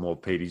Instagram a little more,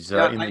 Pete. He's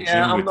in the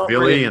gym with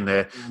Billy, and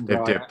I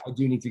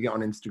do need to get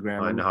on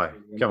Instagram. I know.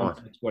 Come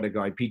on. What a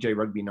guy. PJ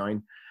Rugby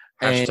 9.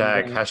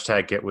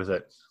 Hashtag get with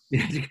it.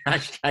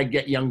 Hashtag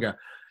get younger.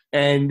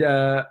 And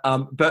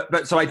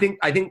but so I think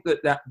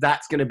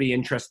that's going to be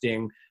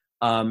interesting.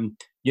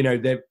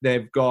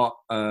 They've got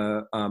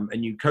a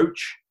new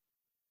coach,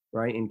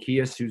 right, in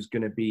Kies, who's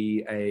going to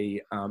be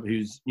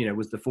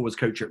was the forwards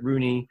coach at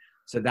Rooney.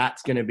 So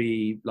that's going to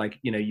be like,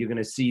 you're going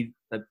to see,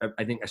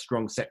 I think, a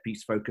strong set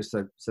piece focus.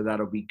 So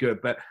that'll be good.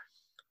 But,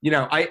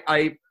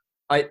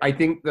 I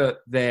think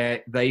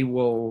that they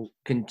will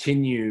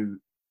continue.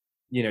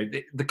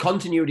 The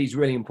continuity is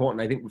really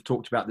important. I think we've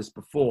talked about this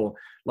before.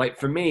 Like,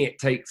 for me, it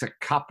takes a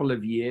couple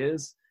of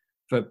years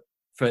for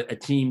a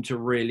team to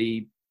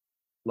really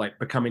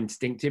become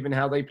instinctive in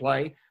how they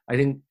play. I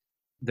think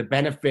the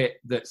benefit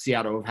that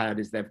Seattle have had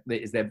is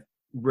they've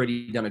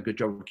really done a good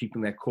job of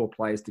keeping their core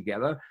players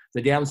together.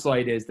 The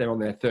downside is they're on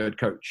their third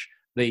coach.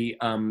 The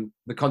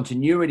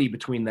continuity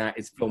between that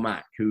is Phil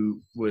Mack,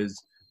 who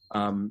was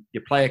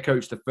your player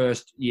coach the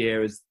first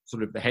year as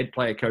sort of the head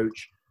player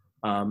coach,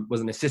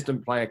 was an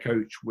assistant player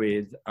coach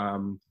with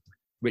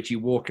Richie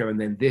Walker, and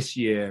then this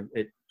year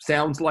it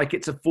sounds like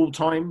it's a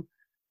full-time.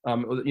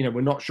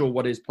 We're not sure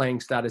what his playing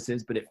status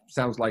is, but it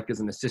sounds like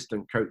as an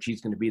assistant coach, he's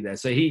going to be there.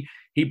 So he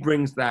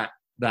brings that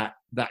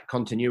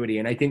continuity,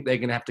 and I think they're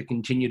going to have to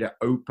continue to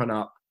open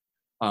up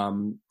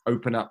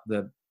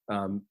the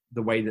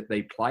way that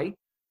they play,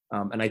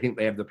 and I think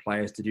they have the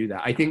players to do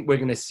that. I think we're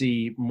going to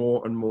see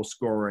more and more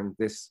scoring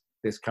this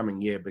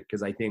coming year,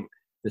 because I think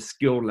the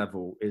skill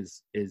level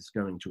is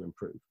going to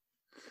improve.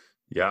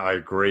 Yeah, I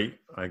agree.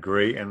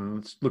 And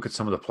let's look at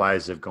some of the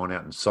players they've gone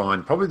out and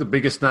signed. Probably the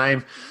biggest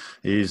name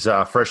is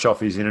fresh off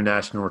his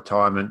international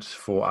retirement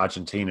for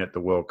Argentina at the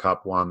World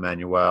Cup, Juan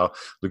Manuel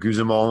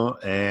Leguizamon.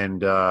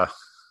 And I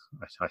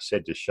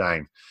said to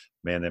Shane,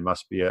 man, there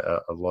must be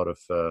a lot of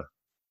the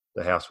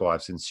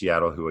housewives in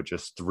Seattle who are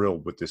just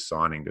thrilled with this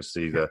signing to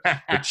see the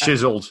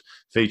chiseled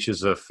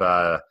features of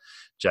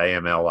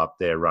JML up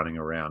there running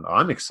around.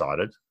 I'm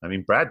excited. I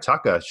mean, Brad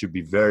Tucker should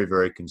be very,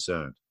 very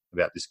concerned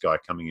about this guy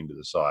coming into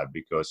the side,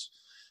 because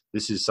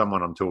this is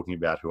someone I'm talking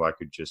about who I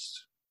could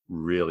just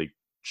really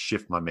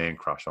shift my man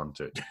crush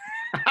onto.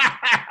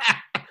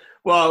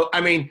 Well,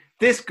 I mean,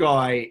 this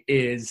guy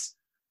is,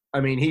 I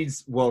mean,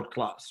 he's world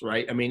class,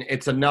 right? I mean,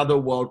 it's another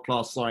world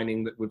class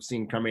signing that we've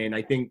seen come in.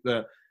 I think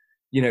that,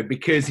 you know,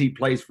 because he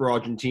plays for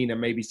Argentina,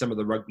 maybe some of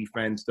the rugby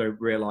fans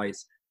don't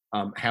realize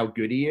how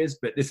good he is.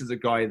 But this is a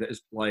guy that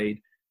has played,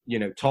 you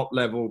know, top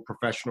level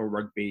professional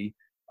rugby.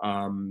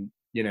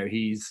 You know,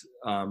 he's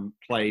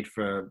played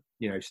for,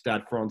 you know,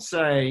 Stade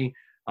Francais.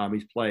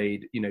 He's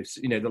played, you know,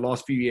 the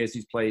last few years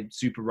he's played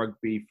Super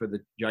Rugby for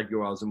the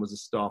Jaguars and was a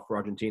star for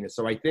Argentina.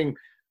 So I think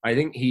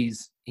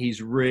he's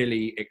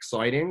really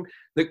exciting.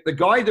 The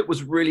guy that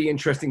was really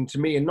interesting to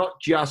me, and not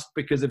just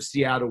because of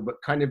Seattle, but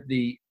kind of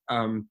the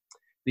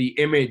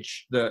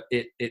image that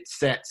it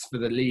sets for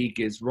the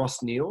league, is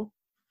Ross Neal.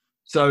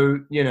 So,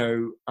 you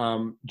know,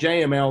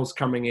 JML's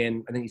coming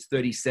in. I think he's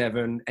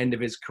 37, end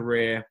of his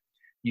career.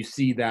 You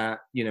see that,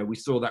 you know, we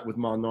saw that with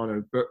Ma'a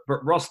Nonu, but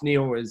Ross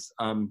Neal is,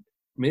 I mean,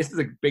 this is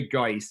a big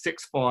guy. He's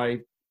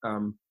 6'5",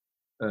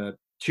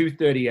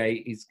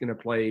 238. He's going to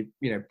play,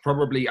 you know,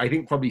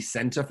 probably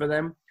center for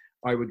them,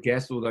 I would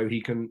guess, although he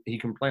can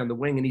play on the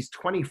wing, and he's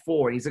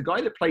 24. He's a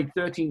guy that played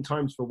 13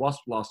 times for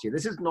Wasp last year.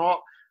 This is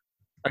not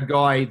a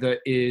guy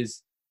that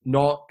is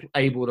not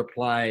able to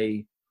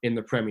play in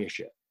the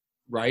Premiership,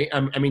 right?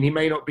 I mean, he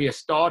may not be a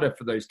starter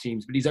for those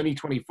teams, but he's only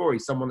 24.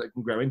 He's someone that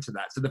can grow into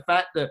that. So the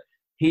fact that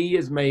he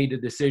has made a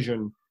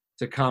decision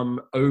to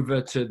come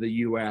over to the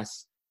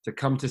US, to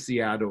come to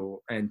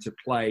Seattle and to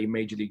play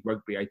Major League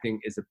Rugby, I think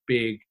is a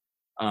big,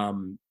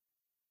 you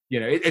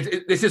know,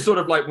 this is sort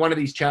of like one of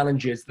these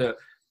challenges that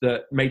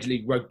Major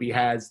League Rugby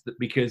has,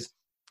 because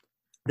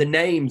the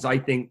names, I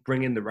think,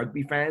 bring in the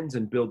rugby fans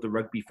and build the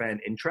rugby fan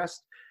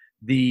interest.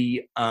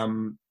 But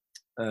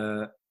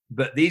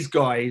these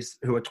guys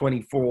who are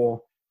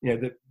 24,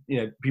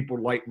 people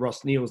like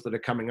Ross Neals that are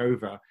coming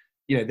over,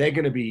 you know, they're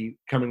going to be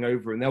coming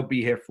over and they'll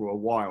be here for a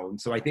while. And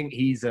so I think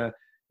he's a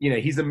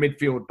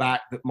midfield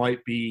back that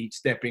might be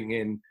stepping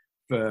in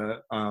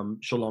for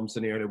Shalom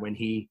Soniota when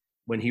he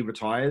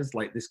retires.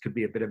 Like, this could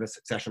be a bit of a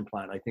succession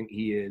plan. I think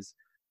he is.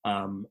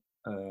 I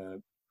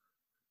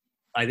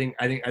think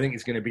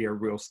it's going to be a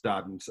real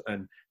stud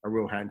and a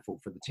real handful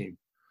for the team.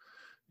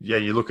 Yeah,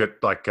 you look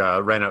at like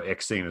Rano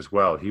Eckstein as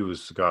well. He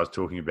was the guy I was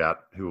talking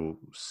about who will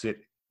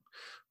sit,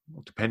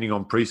 depending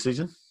on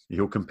preseason,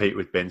 he'll compete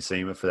with Ben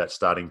Seamer for that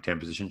starting 10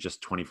 position,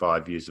 just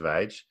 25 years of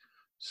age.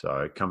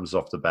 So it comes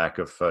off the back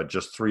of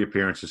just 3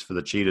 appearances for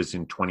the Cheetahs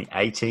in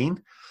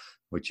 2018,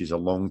 which is a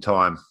long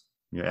time,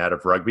 you know, out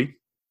of rugby.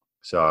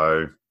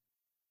 So,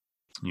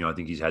 you know, I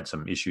think he's had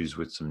some issues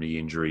with some knee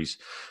injuries,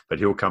 but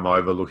he'll come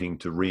over looking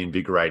to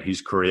reinvigorate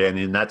his career. And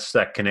then that's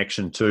that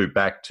connection too,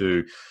 back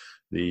to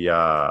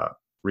the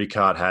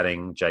Ricard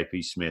Hadding,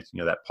 JP Smith, you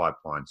know, that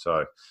pipeline.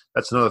 So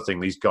that's another thing.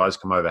 These guys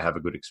come over, have a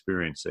good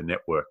experience. Their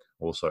network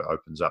also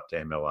opens up to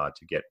MLR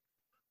to get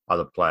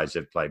other players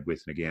they've played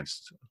with and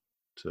against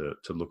to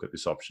look at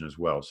this option as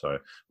well. So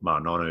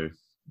Ma'a Nonu,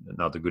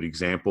 another good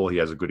example. He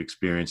has a good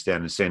experience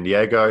down in San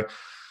Diego.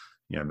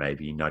 You know,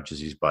 maybe he nudges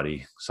his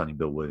buddy, Sonny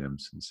Bill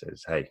Williams, and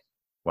says, hey,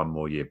 one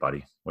more year,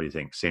 buddy. What do you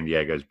think? San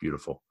Diego's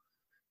beautiful.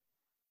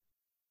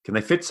 Can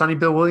they fit Sonny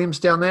Bill Williams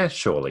down there?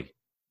 Surely.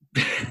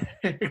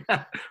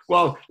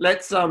 Well,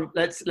 let's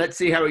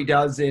see how he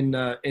does in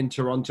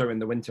Toronto in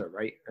the winter,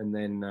 right? And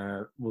then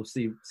we'll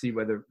see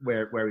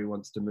where he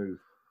wants to move.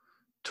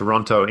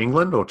 Toronto,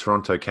 England, or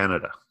Toronto,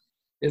 Canada?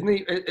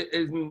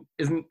 Isn't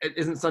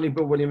Sonny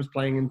Bill Williams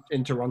playing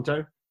in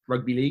Toronto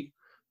Rugby League?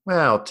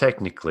 Well,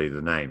 technically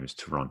the name is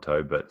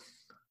Toronto, but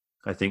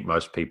I think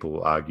most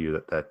people argue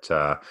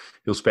that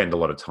he'll spend a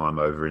lot of time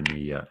over in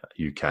the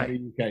UK.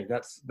 UK,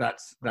 that's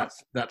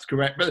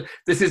correct. But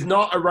this is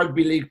not a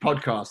rugby league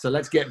podcast, so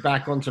let's get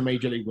back onto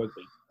Major League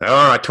Rugby.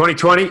 All right,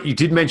 2020. You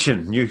did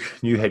mention new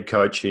head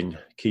coach in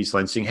Kees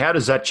Lensing. How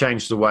does that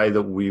change the way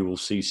that we will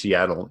see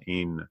Seattle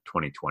in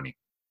 2020?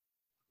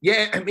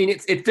 Yeah, I mean,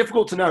 it's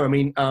difficult to know. I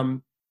mean,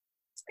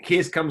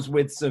 Kees comes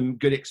with some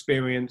good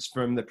experience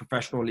from the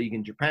professional league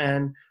in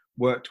Japan.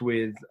 Worked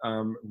with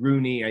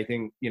Rooney. I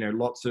think, you know,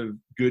 lots of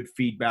good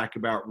feedback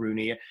about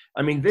Rooney.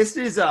 I mean, this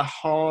is a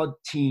hard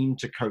team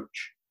to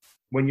coach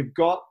when you've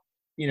got,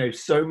 you know,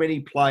 so many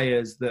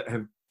players that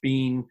have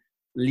been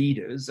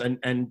leaders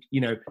and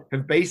you know,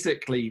 have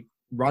basically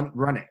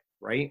run it,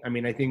 right? I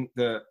mean, I think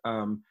that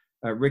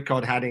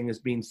Ricard Hadding has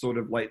been sort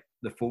of like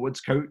the forwards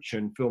coach,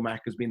 and Phil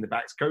Mack has been the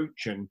backs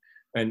coach,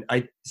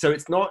 so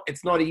it's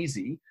not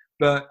easy.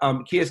 But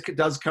Kees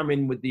does come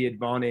in with the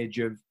advantage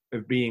of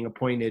of being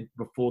appointed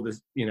before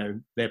this,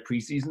 their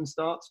preseason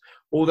starts.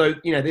 Although,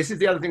 this is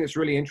the other thing that's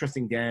really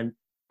interesting, Dan.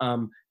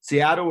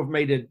 Seattle have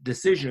made a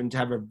decision to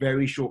have a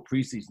very short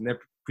preseason. Their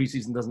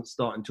preseason doesn't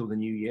start until the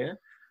new year.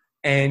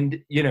 And,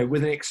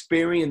 with an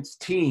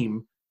experienced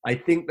team, I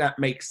think that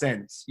makes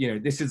sense.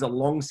 This is a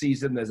long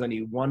season. There's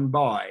only one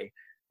bye,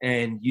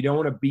 and you don't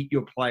want to beat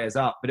your players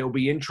up. But it'll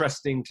be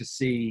interesting to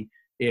see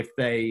if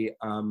they,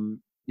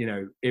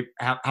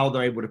 how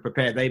they're able to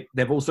prepare.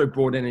 They've also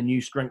brought in a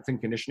new strength and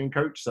conditioning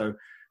coach. So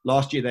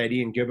last year they had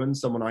Ian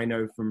Gibbons, someone I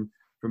know from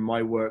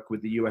my work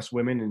with the US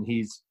women, and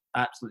he's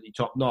absolutely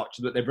top notch.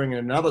 So that they're bringing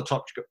another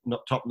top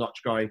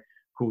notch guy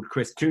called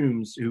Chris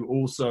Toombs, who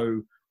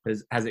also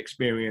has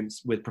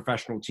experience with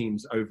professional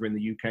teams over in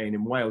the UK and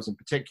in Wales in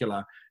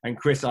particular. And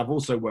Chris, I've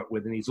also worked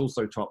with, and he's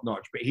also top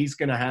notch. But he's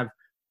going to have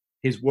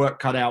his work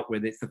cut out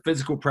with. It's the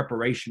physical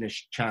preparation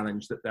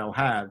challenge that they'll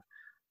have.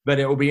 But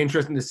it will be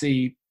interesting to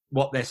see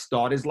what their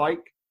start is like.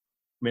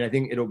 I mean, I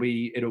think it'll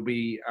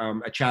be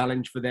a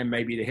challenge for them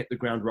maybe to hit the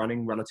ground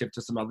running relative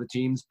to some other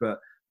teams, but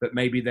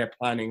maybe they're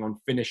planning on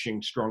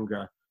finishing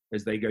stronger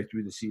as they go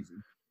through the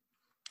season.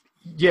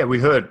 Yeah, we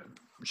heard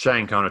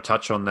Shane kind of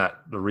touch on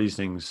that, the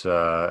reasonings,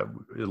 a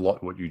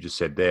lot what you just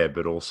said there,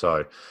 but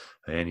also,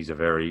 and he's a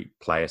very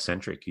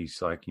player-centric.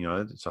 He's like,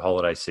 it's a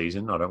holiday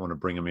season. I don't want to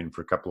bring them in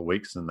for a couple of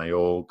weeks and they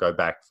all go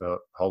back for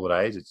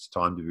holidays. It's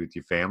time to be with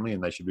your family,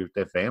 and they should be with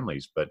their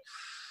families. But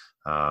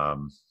I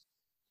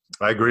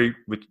agree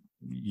with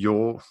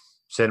your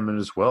sentiment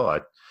as well.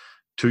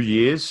 2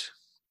 years,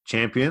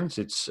 champions.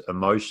 It's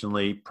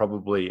emotionally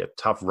probably a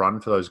tough run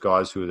for those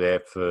guys who are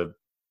there for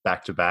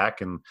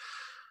back-to-back. And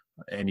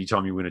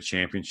anytime you win a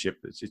championship,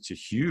 it's a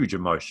huge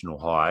emotional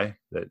high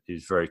that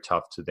is very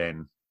tough to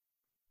then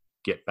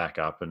get back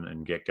up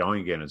and get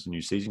going again as the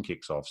new season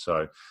kicks off.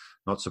 So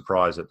not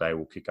surprised that they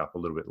will kick up a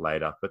little bit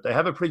later. But they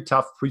have a pretty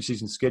tough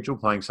preseason schedule,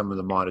 playing some of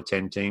the minor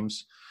 10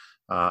 teams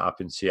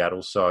up in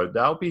Seattle. So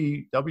they'll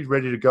be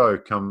ready to go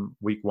come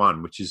week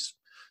 1, which is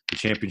the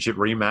championship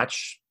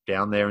rematch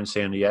down there in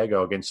San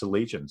Diego against the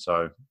Legion.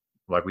 So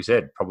like we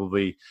said,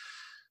 probably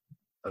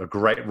a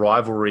great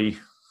rivalry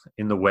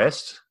in the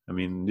West. I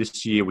mean,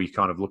 this year we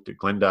kind of looked at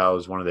Glendale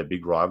as one of their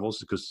big rivals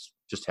because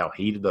just how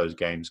heated those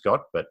games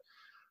got. But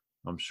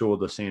I'm sure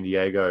the San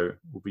Diego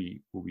will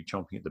be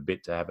chomping at the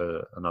bit to have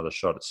another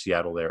shot at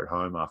Seattle there at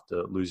home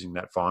after losing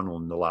that final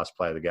in the last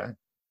play of the game.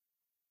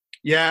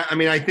 Yeah, I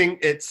mean, I think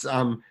it's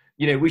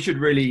we should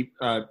really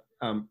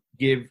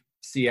give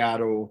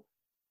Seattle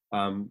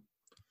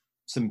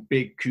some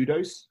big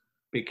kudos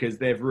because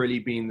they've really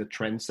been the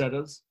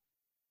trendsetters.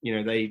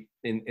 They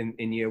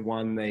in year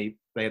 1 they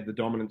had the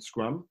dominant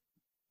scrum,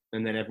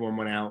 and then everyone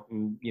went out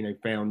and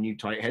found new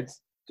tight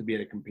heads to be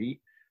able to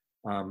compete.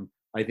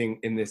 I think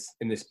in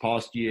this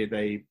past year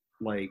they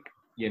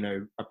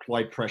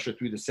applied pressure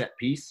through the set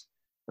piece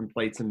and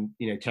played some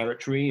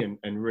territory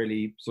and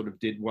really sort of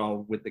did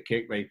well with the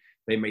kick.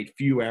 They made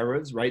few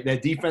errors, right? Their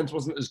defense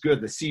wasn't as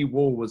good. The sea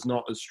wall was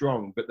not as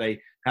strong, but they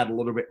had a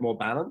little bit more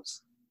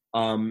balance.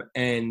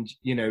 And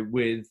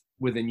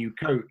with a new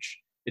coach,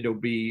 it'll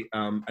be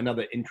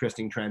another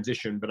interesting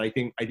transition. But I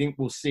think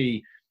we'll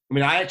see. I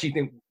mean, I actually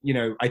think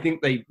I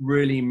think they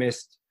really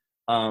missed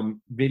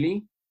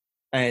Vili,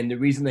 and the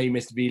reason they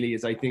missed Vili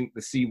is I think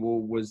the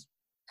seawall was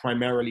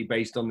primarily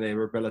based on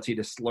their ability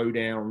to slow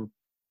down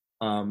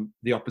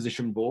the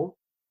opposition ball,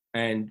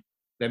 and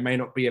there may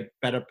not be a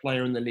better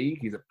player in the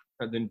league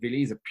than Vili.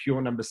 He's a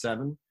pure number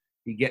 7.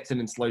 He gets in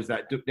and slows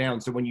that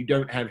down. So when you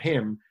don't have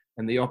him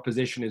and the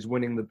opposition is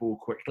winning the ball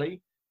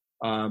quickly,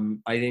 I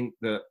think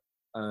that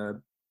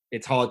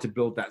it's hard to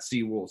build that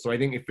seawall. So I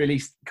think if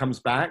Vili comes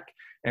back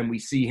and we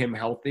see him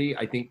healthy,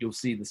 I think you'll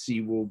see the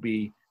seawall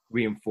be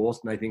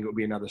reinforced, and I think it'll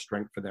be another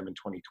strength for them in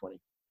 2020.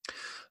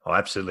 Oh,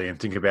 absolutely. And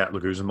think about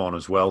Laguzamon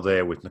as well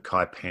there with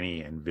Nakai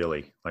Penny and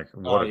Vili. Like,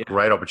 what a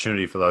great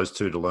opportunity for those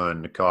two to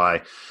learn.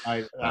 Nakai,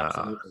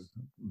 absolutely.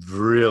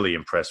 Really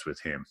impressed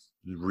with him.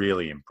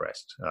 Really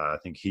impressed. I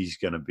think he's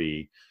going to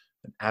be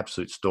an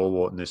absolute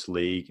stalwart in this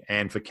league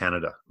and for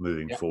Canada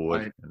moving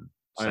forward. And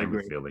same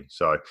with Vili.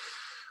 So,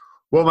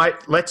 well, mate,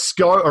 let's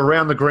go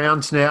around the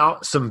grounds now.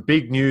 Some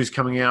big news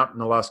coming out in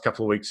the last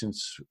couple of weeks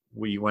since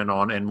we went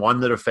on, and one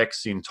that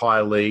affects the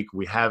entire league.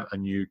 We have a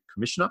new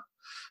commissioner.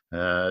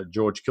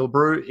 George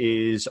Killebrew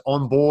is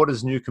on board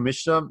as new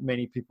commissioner.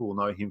 Many people will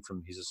know him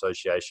from his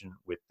association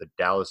with the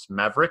Dallas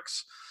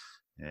Mavericks.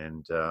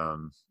 And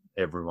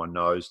everyone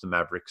knows the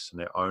Mavericks and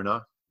their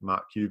owner,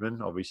 Mark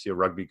Cuban, obviously a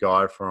rugby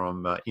guy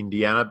from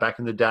Indiana back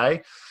in the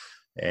day.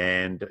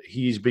 And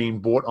he's been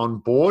brought on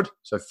board.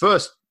 So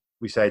first,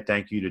 we say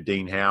thank you to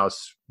Dean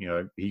House.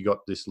 He got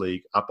this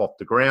league up off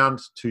the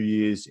ground, 2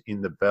 years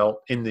in the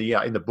book,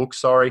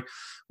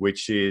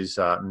 which is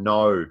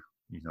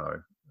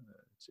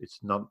it's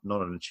not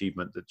an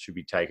achievement that should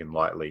be taken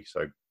lightly.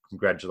 So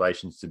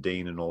congratulations to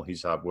Dean and all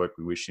his hard work.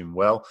 We wish him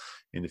well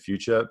in the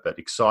future, but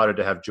excited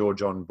to have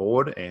George on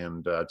board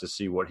and to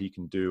see what he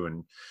can do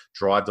and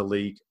drive the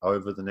league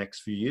over the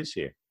next few years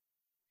here.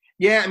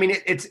 Yeah, I mean,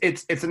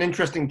 it's an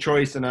interesting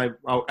choice, and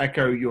I'll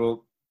echo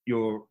your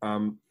your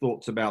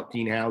thoughts about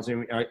Dean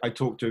Howson. I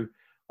talked to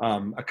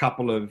a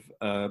couple of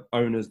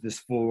owners this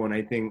fall, and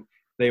I think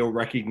they all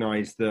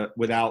recognize that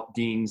without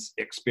Dean's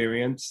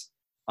experience,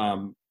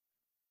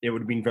 it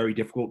would have been very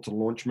difficult to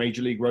launch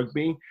Major League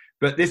Rugby.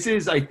 But this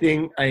is, I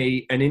think,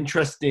 an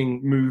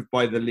interesting move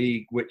by the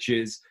league, which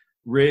is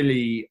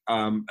really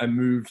a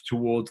move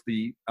towards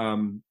the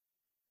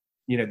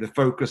the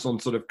focus on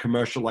sort of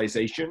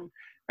commercialization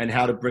and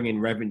how to bring in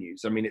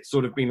revenues. I mean, it's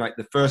sort of been like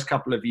the first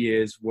couple of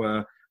years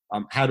were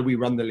how do we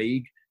run the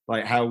league?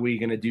 Like, how are we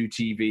going to do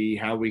TV?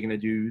 How are we going to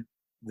do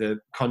the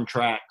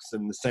contracts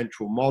and the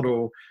central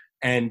model?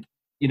 And,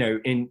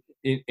 in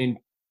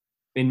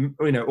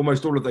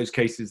almost all of those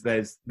cases,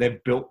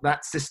 they've built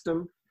that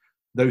system.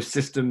 Those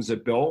systems are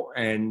built.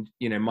 And,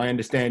 my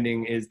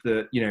understanding is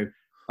that,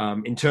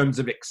 in terms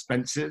of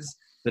expenses,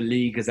 the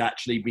league has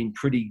actually been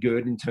pretty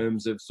good in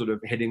terms of sort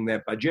of hitting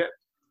their budget.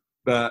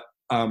 But,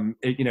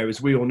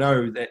 as we all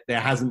know, that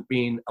there hasn't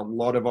been a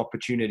lot of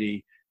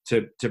opportunity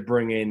to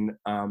bring in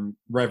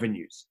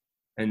revenues.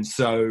 And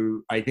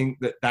so I think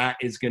that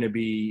is going to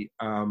be,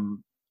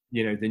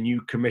 the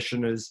new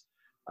commissioner's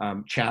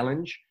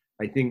challenge.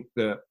 I think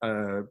that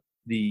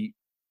the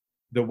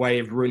way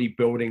of really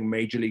building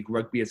Major League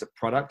Rugby as a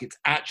product, it's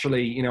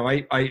actually,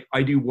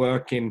 I do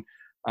work in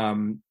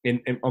on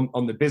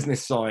the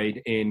business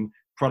side in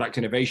product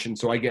innovation.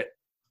 So I get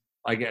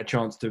a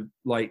chance to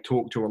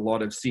talk to a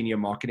lot of senior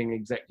marketing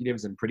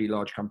executives in pretty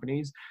large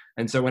companies.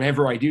 And so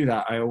whenever I do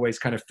that, I always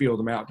kind of feel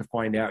them out to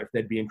find out if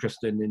they'd be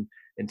interested in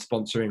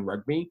sponsoring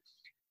rugby.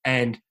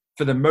 And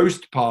for the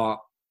most part,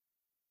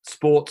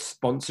 sports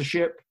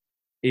sponsorship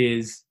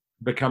is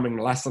becoming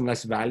less and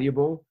less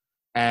valuable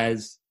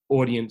as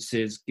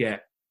audiences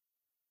get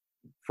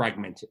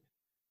fragmented.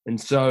 And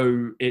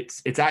so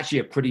it's actually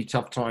a pretty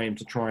tough time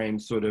to try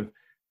and sort of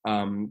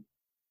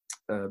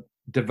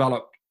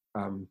develop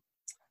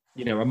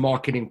a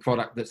marketing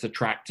product that's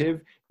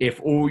attractive if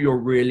all you're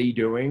really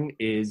doing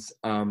is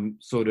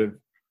sort of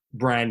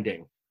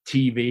branding,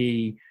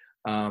 TV,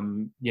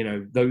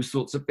 those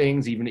sorts of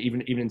things, even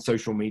in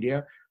social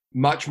media.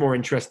 Much more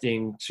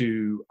interesting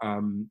to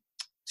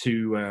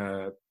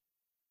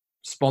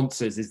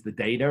sponsors is the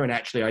data. And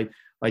actually,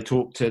 I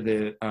talked to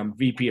the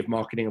VP of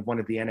marketing of one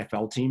of the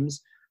NFL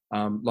teams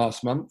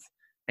last month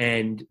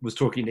and was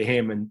talking to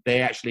him, and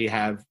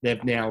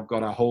they've now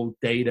got a whole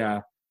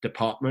data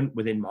department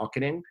within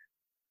marketing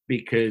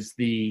because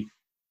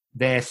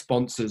their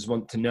sponsors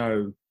want to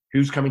know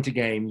who's coming to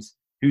games,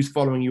 who's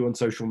following you on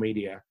social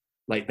media.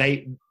 Like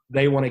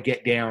they want to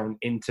get down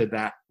into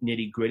that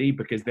nitty gritty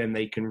because then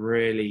they can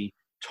really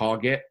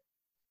target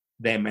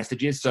their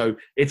messages. So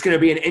it's going to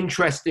be an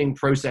interesting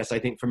process, I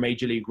think, for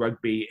Major League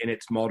Rugby in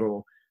its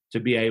model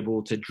to be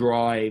able to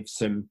drive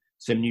some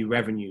new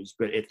revenues.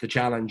 But it's the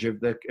challenge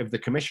of the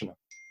commissioner.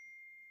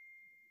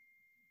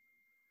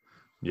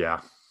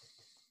 Yeah.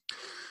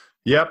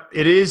 Yep,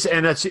 it is.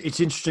 And it's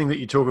interesting that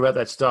you talk about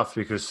that stuff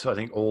because I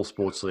think all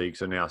sports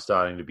leagues are now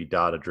starting to be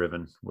data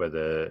driven,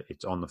 whether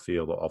it's on the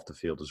field or off the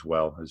field as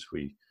well, as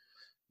we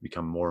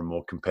become more and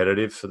more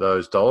competitive for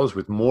those dollars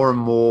with more and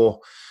more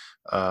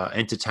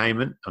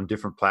entertainment on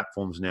different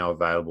platforms now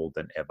available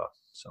than ever.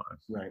 So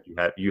right.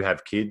 You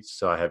have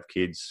kids, I have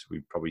kids.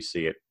 We probably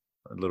see it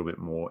a little bit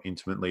more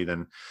intimately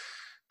than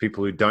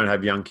people who don't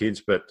have young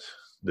kids, but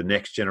the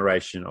next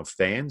generation of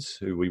fans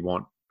who we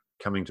want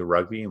coming to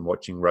rugby and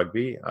watching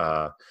rugby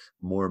are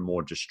more and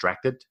more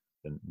distracted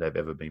than they've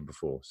ever been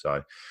before.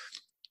 So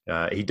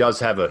he does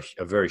have a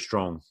very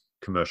strong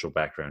commercial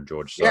background,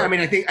 George. So, yeah, I mean,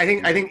 I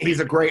think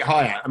he's a great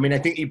hire. I mean, I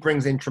think he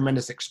brings in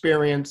tremendous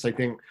experience. I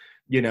think,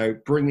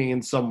 bringing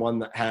in someone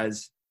that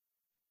has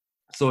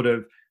sort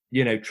of,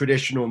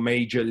 traditional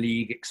major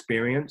league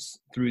experience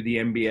through the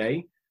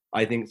NBA,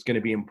 I think it's going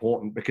to be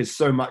important because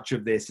so much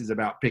of this is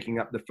about picking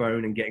up the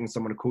phone and getting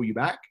someone to call you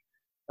back.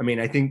 I mean,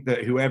 I think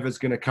that whoever's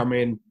going to come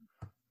in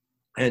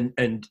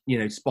and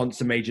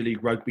sponsor Major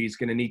League Rugby is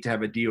going to need to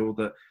have a deal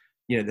that,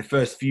 the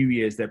first few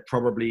years, they're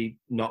probably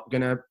not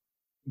going to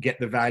get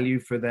the value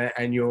for their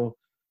annual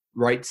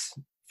rights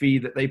fee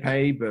that they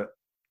pay. But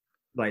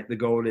like the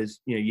goal is,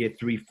 year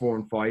 3, 4,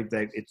 and 5,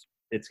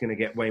 it's going to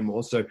get way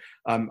more. So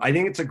I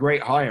think it's a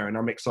great hire and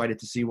I'm excited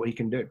to see what he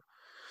can do.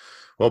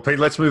 Well, Pete,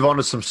 let's move on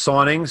to some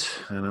signings.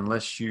 And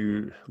unless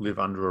you live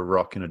under a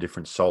rock in a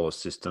different solar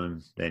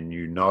system, then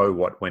you know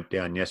what went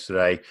down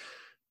yesterday.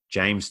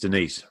 James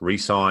Denise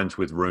re-signs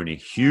with Rooney.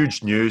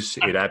 Huge news.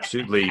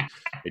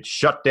 It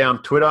shut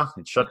down Twitter.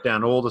 It shut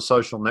down all the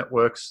social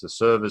networks. The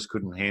servers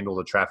couldn't handle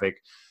the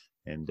traffic.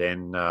 And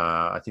then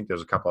I think there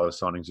was a couple other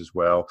signings as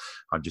well.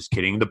 I'm just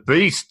kidding. The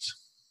Beast,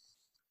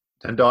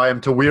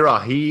 Tandayam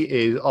Tawira. He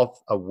is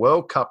off a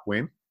World Cup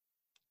win.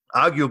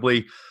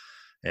 Arguably,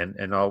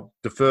 and I'll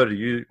defer to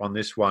you on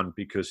this one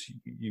because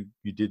you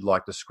did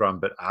like the scrum,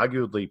 but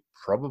arguably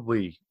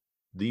probably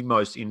the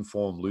most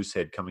informed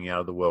loosehead coming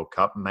out of the World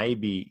Cup,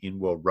 maybe in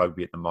world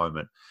rugby at the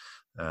moment,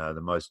 the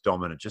most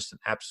dominant, just an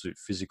absolute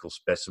physical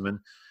specimen.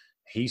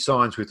 He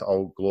signs with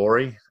Old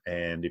Glory,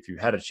 and if you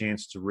had a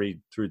chance to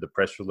read through the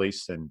press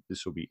release, then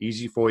this will be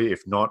easy for you.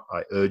 If not,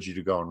 I urge you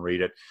to go and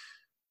read it.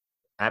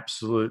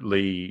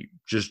 absolutely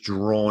just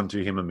drawn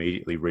to him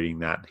immediately reading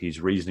that. His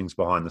reasonings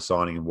behind the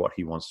signing and what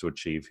he wants to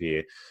achieve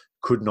here.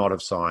 Could not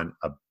have signed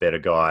a better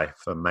guy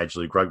for Major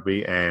League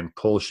Rugby. And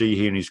Paul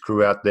Sheehy and his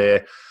crew out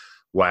there,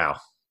 wow.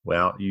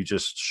 Well, you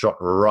just shot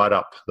right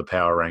up the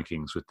power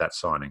rankings with that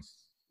signing.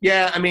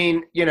 Yeah, I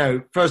mean,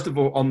 first of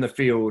all, on the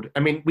field, I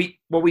mean,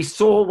 we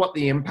saw what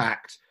the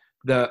impact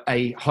that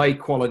a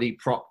high-quality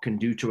prop can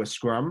do to a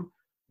scrum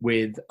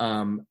with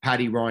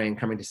Paddy Ryan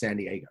coming to San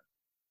Diego,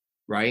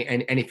 right?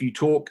 And if you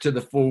talk to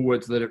the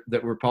forwards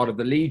that were part of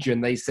the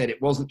Legion, they said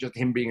it wasn't just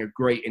him being a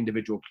great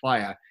individual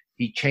player.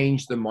 He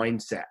changed the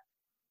mindset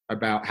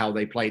about how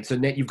they played. So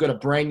you've got a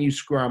brand new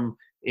scrum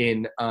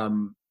in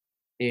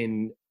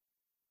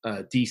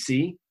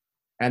DC,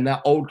 and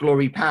that Old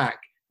Glory pack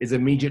is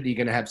immediately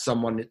going to have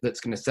someone that's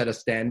going to set a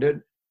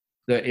standard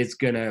that is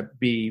going to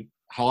be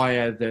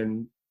higher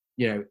than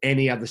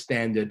any other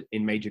standard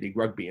in Major League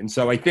Rugby. And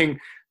so I think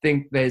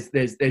there's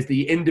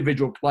the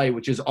individual play,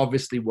 which is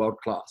obviously world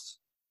class,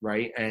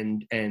 right?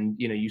 And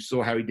you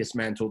saw how he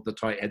dismantled the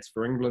tight heads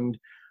for England.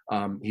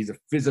 He's a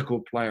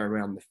physical player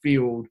around the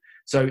field.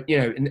 So,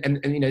 and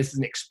this is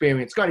an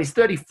experienced guy. And he's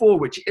 34,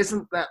 which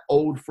isn't that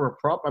old for a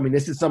prop. I mean,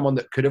 this is someone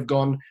that could have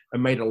gone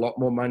and made a lot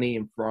more money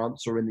in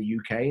France or in the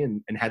UK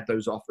and had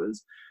those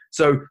offers.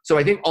 So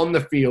I think on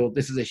the field,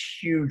 this is a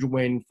huge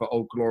win for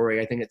Old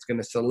Glory. I think it's going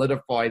to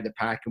solidify the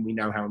pack, and we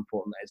know how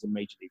important that is in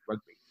Major League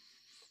Rugby.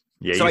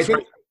 Yeah. So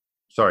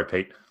sorry,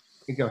 Pete.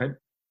 Go ahead.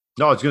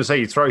 No, I was going to say,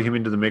 you throw him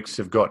into the mix.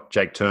 They've got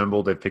Jake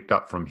Turnbull. They've picked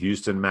up from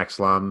Houston, Max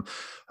Lum,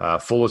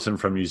 Fullerton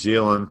from New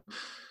Zealand.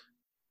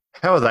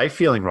 How are they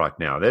feeling right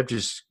now? They've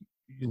just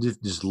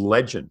this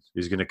legend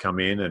is going to come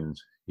in, and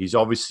he's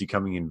obviously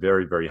coming in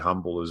very, very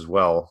humble as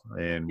well.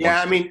 And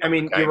yeah, I mean,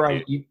 you're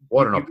right.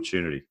 What an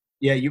opportunity!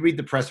 Yeah, you read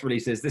the press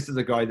releases. This is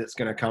a guy that's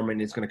going to come in.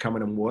 Is going to come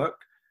in and work.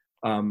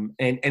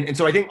 And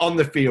so I think on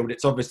the field,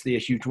 it's obviously a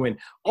huge win.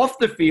 Off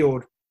the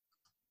field,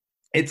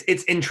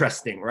 it's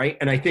interesting, right?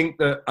 And I think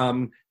that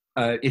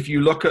if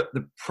you look at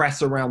the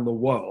press around the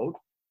world,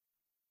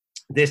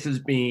 this has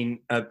been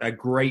a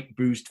great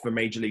boost for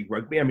Major League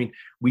Rugby. I mean,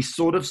 we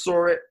sort of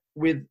saw it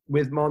with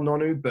Ma'a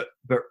Nonu, but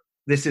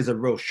this is a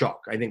real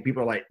shock. I think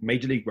people are like,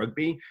 Major League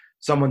Rugby,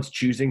 someone's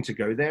choosing to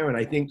go there. And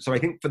I think for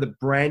the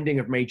branding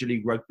of Major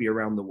League Rugby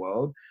around the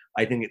world,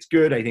 I think it's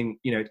good. I think,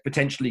 it's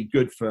potentially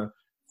good for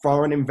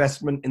foreign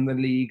investment in the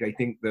league. I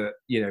think that,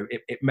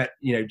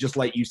 just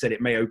like you said,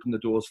 it may open the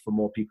doors for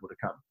more people to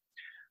come.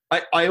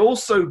 I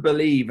also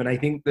believe, and I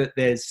think that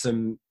there's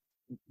some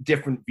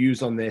different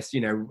views on this.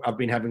 I've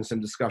been having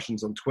some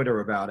discussions on Twitter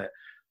about it.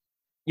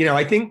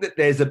 I think that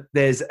there's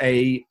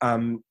a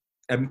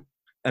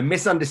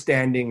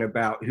misunderstanding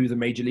about who's a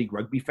Major League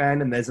Rugby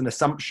fan, and there's an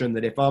assumption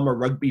that if I'm a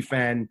rugby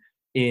fan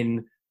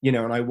and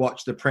I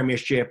watch the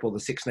Premiership or the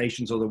Six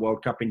Nations or the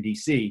World Cup in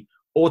DC,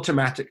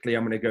 automatically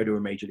I'm going to go to a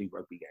Major League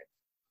Rugby game.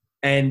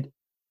 And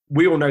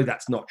we all know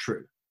that's not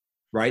true,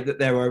 right? That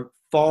there are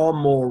far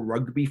more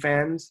rugby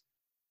fans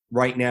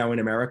right now in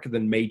America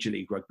than Major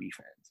League Rugby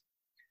fans.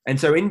 And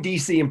so in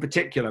DC in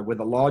particular, with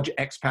a large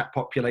expat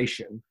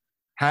population,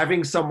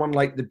 having someone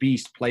like the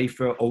Beast play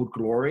for Old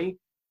Glory,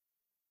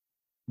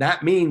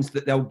 that means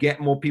that they'll get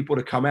more people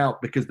to come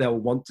out because they'll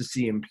want to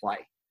see him play.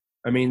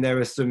 I mean, there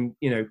are some,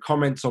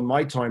 comments on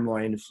my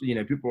timeline.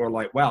 People are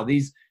like, wow,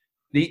 these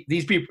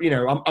people,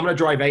 I'm going to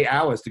drive 8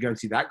 hours to go and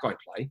see that guy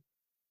play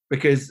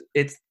because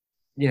it's,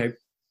 you're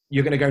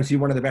going to go and see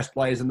one of the best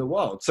players in the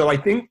world. So I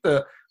think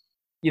that,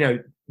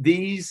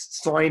 these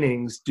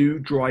signings do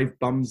drive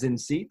bums in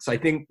seats. I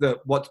think that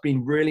what's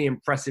been really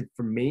impressive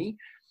for me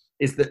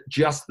is that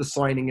just the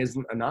signing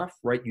isn't enough,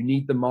 right? You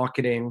need the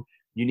marketing,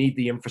 you need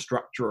the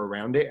infrastructure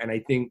around it. And I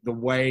think the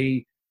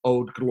way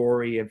Old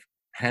Glory have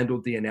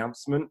handled the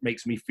announcement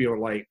makes me feel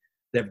like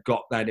they've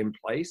got that in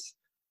place.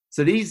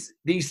 So these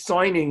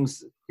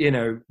signings,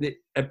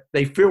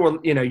 they feel,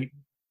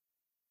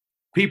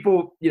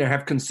 people,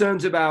 have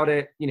concerns about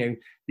it.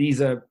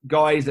 These are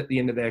guys at the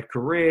end of their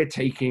career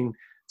taking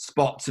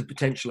spots of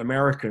potential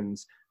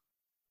Americans.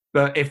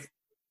 But if,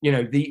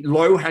 the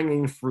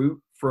low-hanging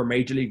fruit for a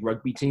Major League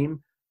Rugby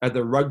team are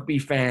the rugby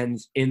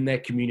fans in their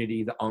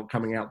community that aren't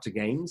coming out to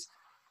games,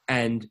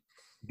 and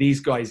these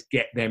guys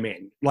get them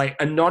in. Like,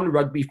 a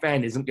non-rugby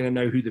fan isn't going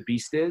to know who the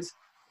Beast is,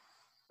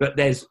 but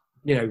there's,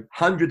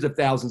 hundreds of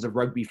thousands of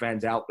rugby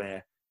fans out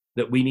there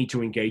that we need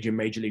to engage in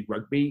Major League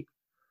Rugby.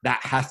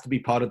 That has to be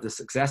part of the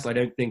success. I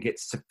don't think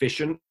it's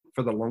sufficient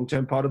for the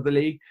long-term part of the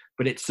league,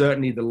 but it's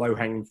certainly the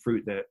low-hanging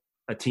fruit that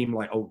a team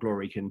like Old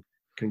Glory can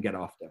get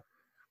after.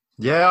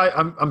 Yeah,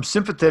 I'm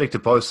sympathetic to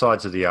both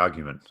sides of the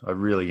argument. I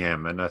really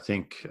am. And I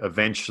think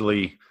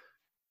eventually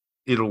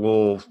it'll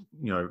all,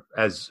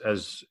 as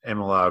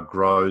MLR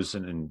grows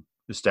and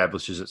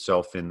establishes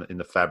itself in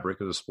the fabric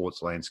of the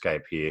sports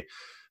landscape here,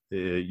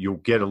 you'll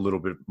get a little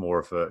bit more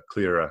of a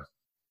clearer,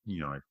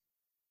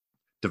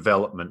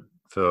 development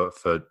for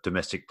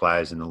domestic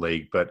players in the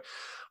league. But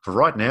for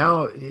right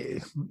now,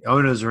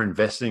 owners are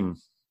investing,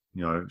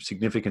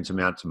 significant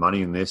amounts of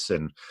money in this,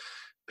 and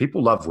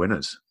people love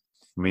winners.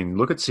 I mean,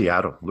 look at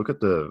Seattle. Look at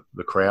the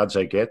crowds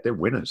they get. They're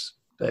winners.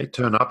 they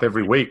turn up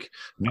every week,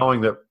 knowing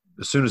that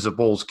as soon as the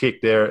ball's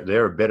kicked,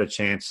 they're a better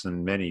chance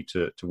than many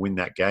to win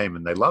that game,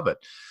 and they love it.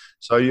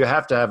 So you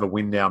have to have a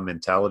win-now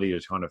mentality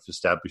to kind of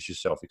establish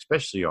yourself,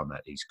 especially on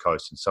that East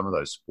Coast and some of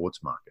those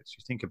sports markets.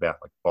 You think about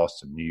like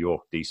Boston, New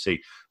York, DC,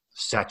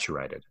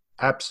 saturated,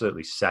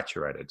 absolutely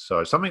saturated.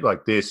 So something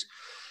like this,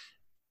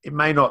 it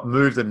may not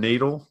move the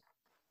needle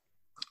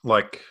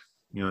like,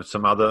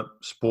 some other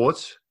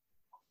sports,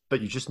 but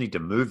you just need to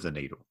move the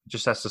needle. It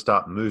just has to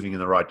start moving in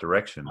the right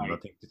direction. Right. And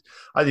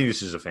I think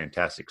this is a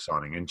fantastic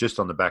signing. And just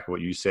on the back of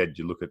what you said,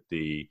 you look at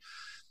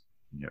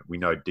we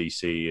know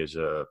DC is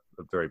a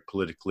very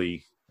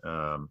politically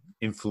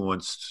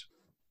influenced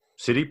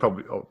city,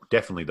 probably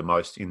definitely the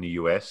most in the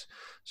US.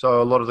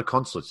 So a lot of the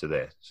consulates are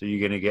there. So you're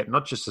going to get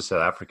not just the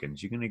South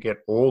Africans, you're going to get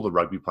all the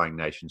rugby playing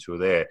nations who are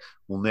there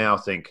will now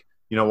think,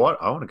 you know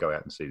what, I want to go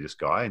out and see this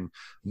guy. And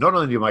not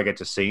only do I get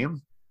to see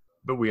him,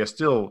 but we are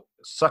still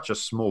such a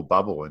small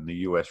bubble in the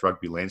US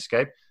rugby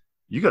landscape.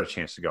 You got a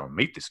chance to go and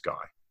meet this guy.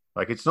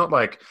 Like, it's not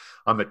like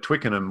I'm at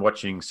Twickenham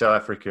watching South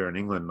Africa and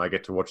England and I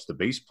get to watch the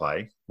Beast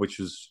play, which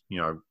is,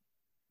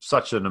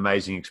 such an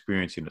amazing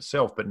experience in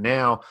itself. But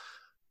now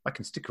I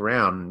can stick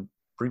around and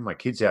bring my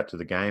kids out to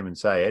the game and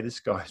say, hey, this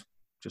guy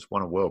just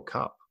won a World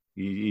Cup.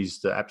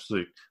 He's the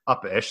absolute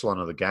upper echelon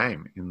of the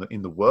game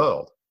in the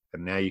world.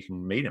 And now you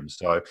can meet him.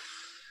 So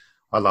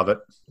I love it.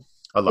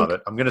 I'm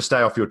going to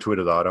stay off your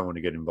Twitter, though. I don't want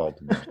to get involved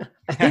in that.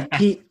 I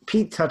think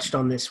Pete touched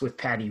on this with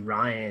Paddy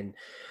Ryan.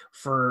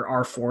 For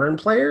our foreign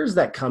players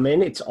that come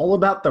in, it's all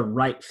about the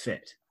right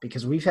fit,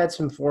 because we've had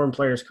some foreign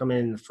players come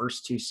in the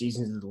first 2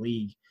 seasons of the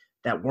league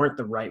that weren't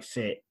the right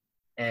fit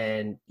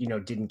and,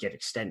 didn't get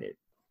extended.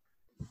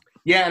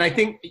 Yeah, and I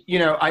think,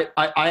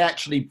 I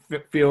actually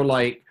feel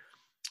like,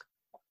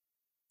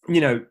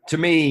 to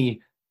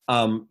me,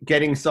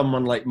 getting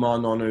someone like Ma'a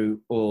Nonu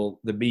or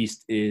the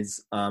Beast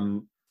is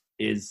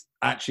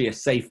actually a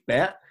safe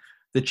bet.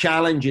 The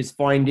challenge is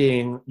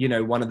finding,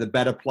 one of the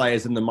better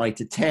players in the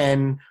Mitre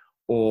 10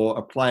 or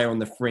a player on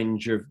the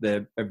fringe of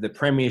the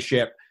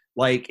Premiership.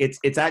 Like,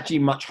 it's actually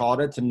much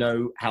harder to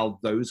know how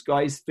those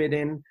guys fit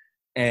in.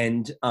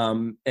 And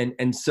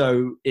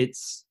so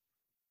it's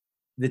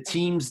the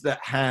teams that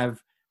have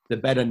the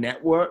better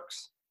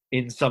networks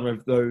in some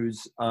of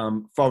those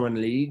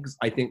foreign leagues,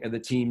 I think, are the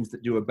teams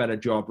that do a better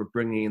job of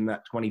bringing in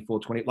that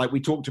 24-20. Like we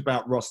talked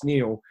about Ross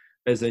Neal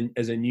as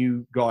a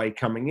new guy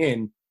coming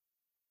in.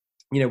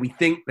 We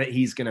think that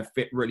he's going to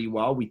fit really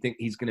well. We think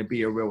he's going to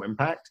be a real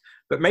impact.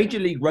 But Major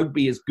League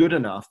Rugby is good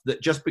enough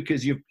that just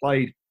because you've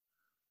played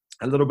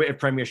a little bit of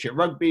Premiership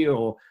Rugby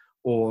or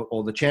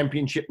the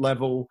Championship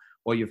level,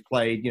 or you've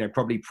played,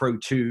 probably Pro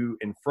 2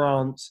 in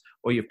France,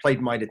 or you've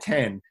played Mitre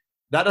 10,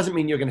 that doesn't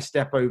mean you're going to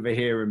step over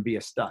here and be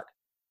a stud,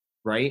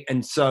 right?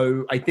 And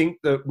so I think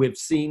that we've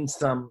seen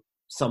some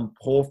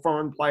poor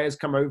foreign players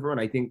come over, and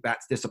I think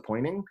that's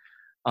disappointing.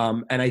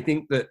 And I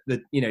think that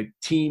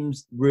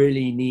teams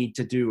really need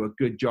to do a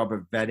good job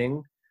of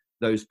vetting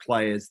those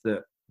players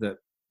that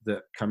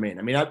come in.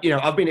 I mean,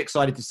 I've been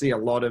excited to see a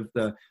lot of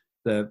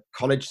the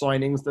college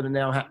signings that are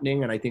now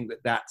happening, and I think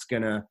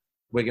that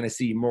we're gonna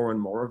see more and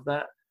more of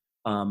that.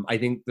 I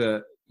think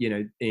that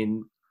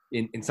in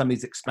some of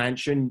these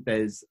expansion,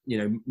 there's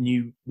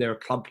there are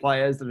club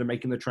players that are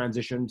making the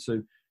transition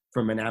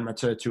from an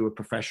amateur to a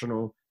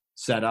professional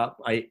setup.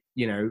 I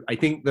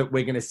think that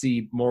we're going to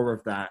see more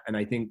of that, and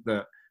I think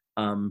that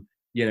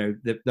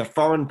the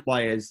foreign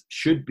players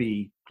should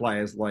be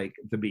players like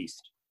the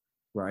Beast,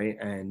 right?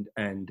 And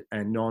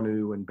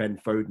Nonu and Ben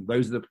Foden.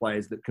 Those are the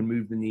players that can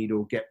move the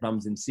needle, get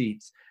bums in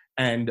seats,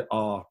 and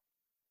are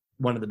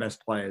one of the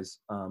best players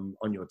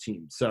on your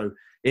team. So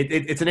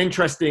it's an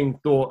interesting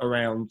thought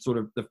around sort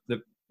of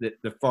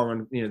the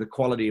foreign, the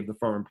quality of the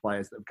foreign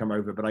players that have come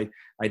over. But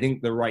I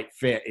think the right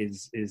fit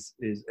is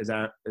as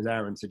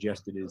Aaron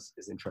suggested, is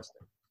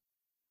interesting.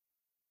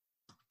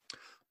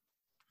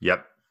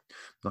 Yep.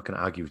 I'm not going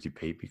to argue with you,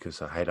 Pete,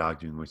 because I hate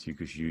arguing with you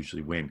because you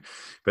usually win.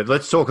 But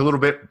let's talk a little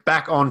bit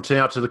back on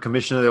to the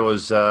commissioner. There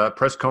was a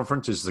press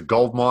conference as the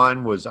gold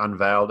mine was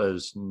unveiled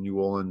as New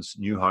Orleans'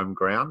 new home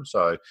ground.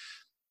 So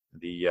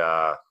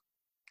the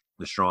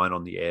Shrine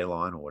on the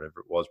airline, or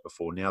whatever it was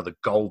before, now the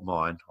gold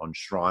mine on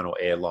Shrine or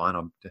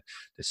airline.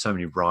 There's so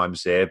many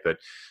rhymes there, but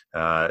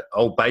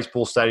old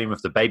baseball stadium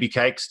with the baby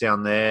cakes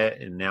down there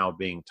and now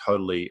being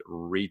totally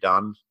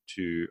redone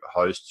to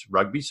host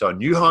rugby. So a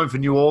new home for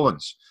New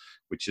Orleans,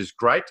 which is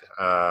great.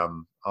 I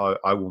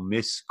will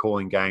miss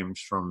calling games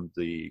from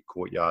the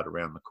courtyard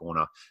around the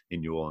corner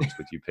in New Orleans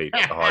with you, Pete,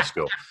 at the high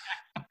school.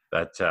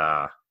 But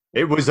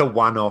it was a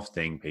one-off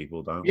thing,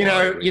 people. Don't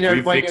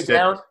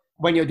worry.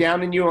 When you're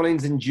down in New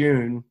Orleans in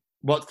June,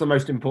 what's the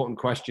most important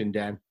question,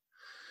 Dan?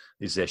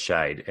 Is there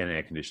shade and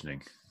air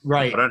conditioning?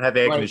 Right. If I don't have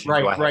air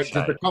conditioning. Right.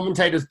 Does the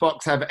commentator's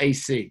box have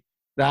AC?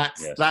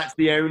 That's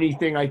the only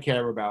thing I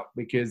care about,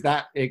 because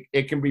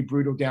it can be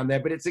brutal down there,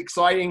 but it's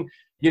exciting.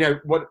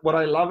 What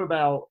I love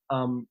about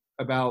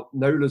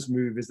NOLA's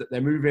move is that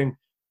they're moving.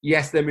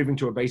 Yes, they're moving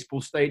to a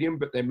baseball stadium,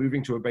 but they're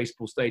moving to a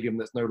baseball stadium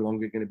that's no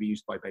longer going to be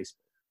used by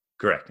baseball.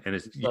 Correct.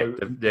 And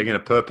they're going to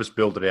purpose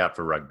build it out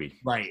for rugby.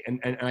 Right.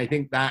 And I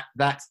think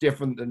that's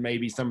different than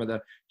maybe some of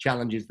the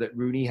challenges that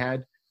Rooney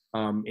had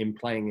in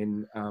playing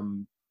in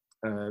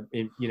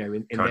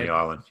Coney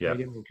Island. Yeah.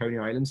 In Coney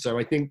Island. So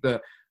I think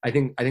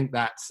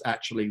that's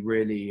actually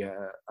really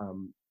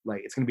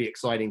it's going to be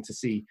exciting to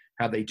see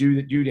how they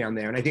do down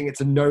there. And I think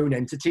it's a known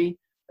entity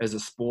as a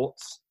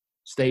sports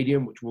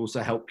stadium, which will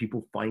also help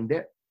people find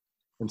it.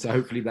 And so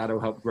hopefully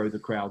that'll help grow the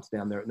crowds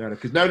down there at Nona,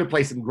 because Nona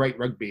plays some great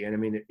rugby. And I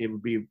mean, it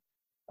would be,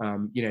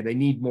 they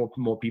need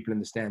more people in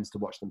the stands to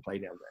watch them play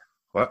down there.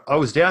 Well, I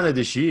was down there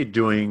this year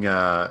doing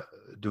a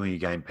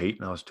game, Pete,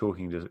 and I was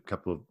talking to a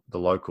couple of the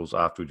locals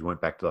afterwards. We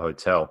went back to the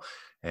hotel,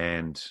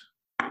 and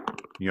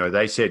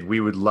they said, we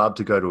would love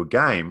to go to a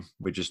game.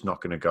 We're just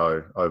not going to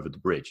go over the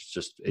bridge.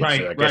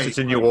 It's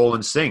a New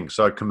Orleans thing.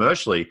 So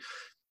commercially,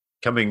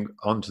 coming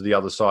onto the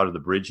other side of the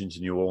bridge into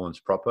New Orleans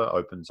proper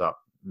opens up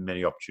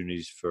many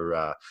opportunities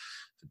for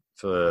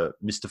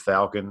Mr.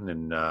 Falcon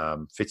and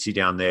Fitzy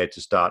down there to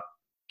start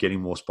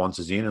getting more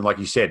sponsors in. And like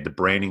you said, the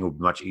branding will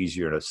be much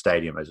easier at a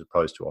stadium as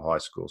opposed to a high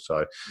school.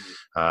 So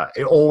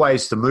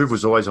the move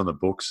was always on the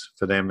books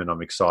for them, and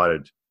I'm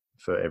excited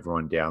for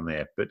everyone down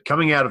there. But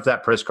coming out of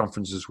that press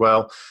conference as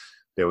well,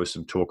 there was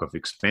some talk of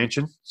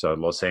expansion. So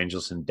Los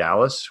Angeles and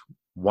Dallas.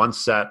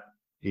 Once that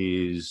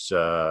is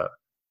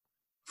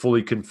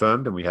fully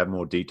confirmed and we have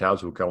more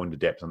details, we'll go into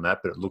depth on that.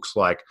 But it looks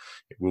like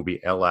it will be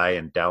LA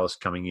and Dallas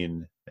coming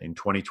in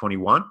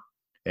 2021.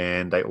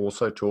 And they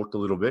also talked a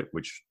little bit,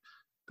 which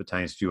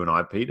pertains to you and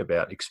I, Pete,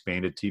 about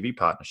expanded TV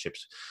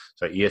partnerships.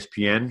 So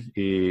ESPN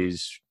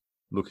is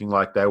looking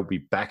like they will be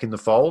back in the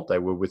fold. They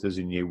were with us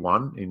in year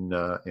one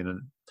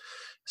in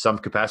some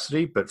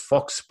capacity, but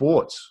Fox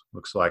Sports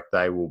looks like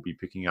they will be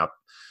picking up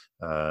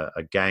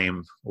a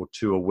game or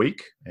two a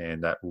week,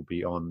 and that will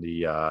be on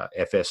the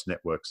FS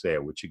networks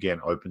there, which again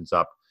opens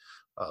up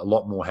a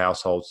lot more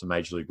households to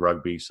Major League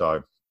Rugby.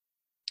 So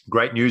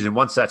great news. And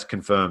once that's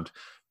confirmed,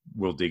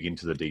 we'll dig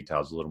into the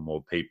details a little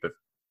more, Pete. But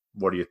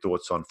what are your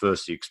thoughts on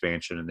first the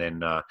expansion and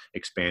then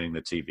expanding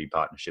the TV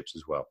partnerships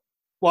as well?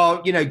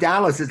 Well,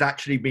 Dallas has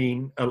actually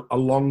been a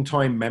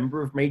long-time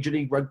member of Major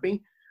League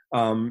Rugby.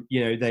 I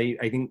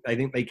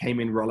think they came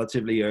in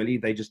relatively early.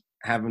 They just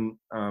haven't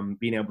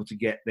been able to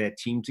get their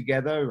team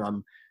together.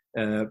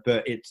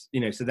 But it's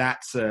so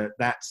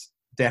that's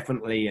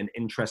definitely an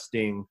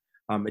interesting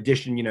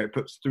addition. It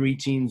puts 3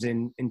 teams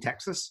in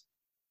Texas,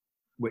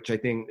 which I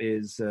think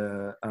is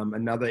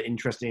another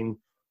interesting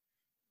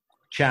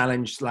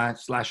challenge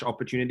 /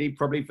 opportunity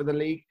probably for the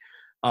league.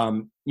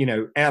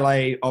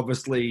 LA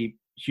obviously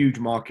huge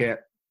market.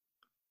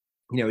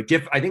 I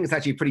think it's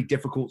actually a pretty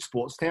difficult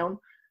sports town.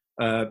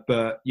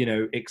 But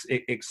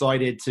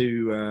excited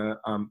to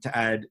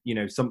add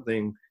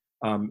something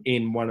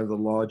in one of the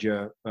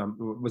larger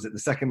was it the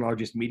second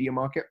largest media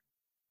market?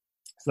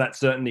 So that's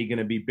certainly going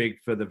to be big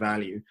for the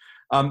value.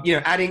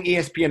 Adding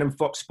ESPN and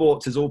Fox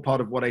Sports is all part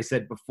of what I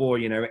said before.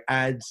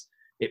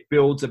 It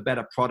builds a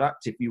better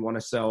product if you want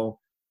to sell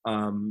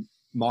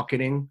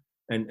marketing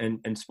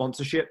and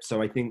sponsorship.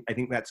 So I think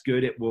that's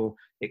good. It will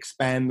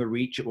expand the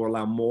reach. It will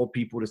allow more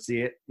people to see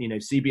it.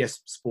 CBS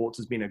Sports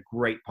has been a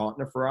great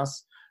partner for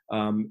us.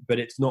 But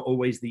it's not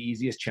always the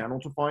easiest channel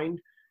to find.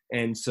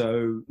 And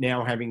so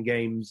now having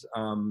games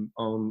on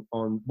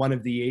one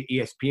of the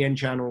ESPN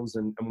channels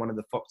and one of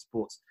the Fox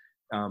Sports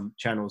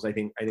channels, I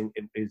think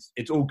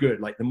it's all good.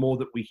 Like the more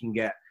that we can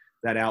get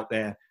that out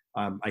there,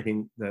 I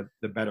think the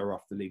better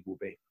off the league will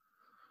be.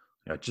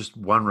 Yeah, just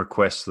one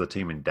request to the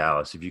team in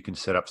Dallas. If you can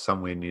set up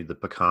somewhere near the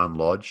Pecan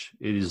Lodge,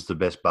 it is the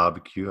best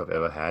barbecue I've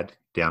ever had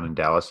down in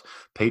Dallas.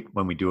 Pete,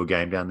 when we do a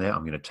game down there,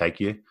 I'm going to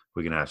take you.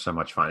 We're going to have so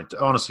much fun. It's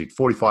honestly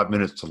 45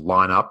 minutes to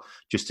line up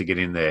just to get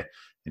in there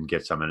and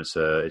get some. And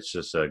it's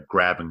just a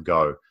grab and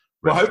go.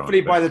 Well,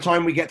 hopefully by the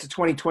time we get to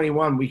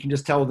 2021, we can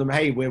just tell them,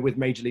 hey, we're with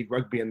Major League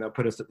Rugby, and they'll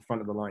put us at the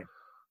front of the line.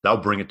 They'll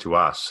bring it to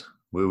us.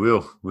 We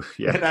will.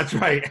 Yeah, that's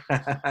right.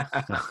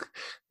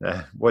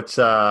 What's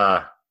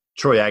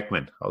Troy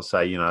Aikman? I'll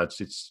say,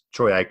 it's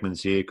Troy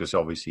Aikman's here because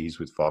obviously he's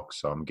with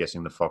Fox. So I'm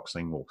guessing the Fox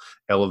thing will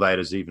elevate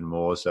us even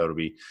more. So it'll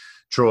be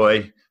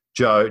Troy,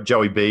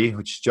 Joey B,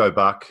 which is Joe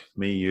Buck,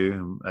 me,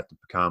 you, at the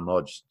Pecan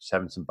Lodge, just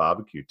having some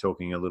barbecue,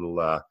 talking a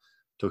little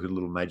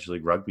Major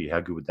League Rugby. How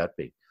good would that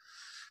be?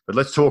 But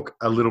let's talk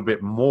a little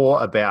bit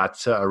more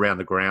about around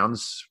the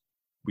grounds.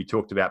 We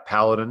talked about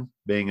Paladin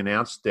being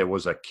announced. There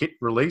was a kit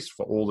release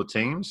for all the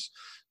teams.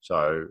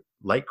 So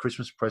late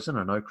Christmas present.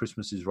 I know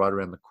Christmas is right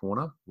around the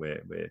corner.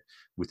 We're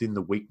within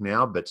the week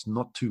now, but it's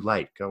not too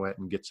late. Go out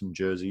and get some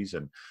jerseys.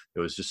 And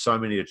there was just so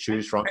many to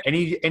choose from.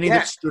 Any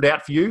that stood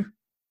out for you?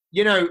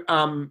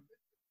 A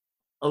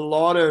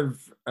lot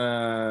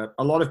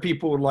of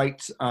people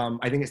liked.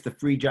 I think it's the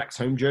Free Jacks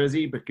home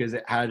jersey because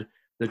it had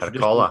the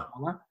traditional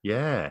collar.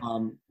 Yeah.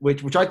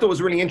 Which I thought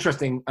was really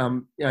interesting.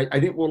 I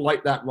think we'll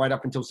like that right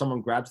up until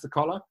someone grabs the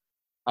collar.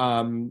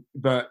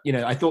 But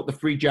I thought the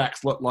Free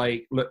Jacks looked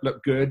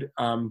good.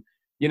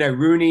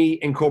 Rooney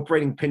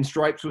incorporating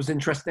pinstripes was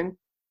interesting.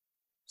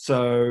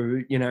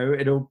 So,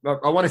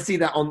 I want to see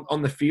that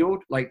on the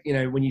field. Like,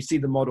 when you see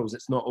the models,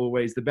 it's not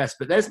always the best.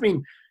 But there's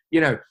been,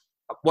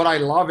 what I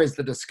love is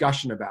the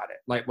discussion about it.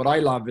 Like, what I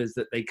love is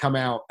that they come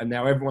out and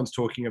now everyone's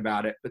talking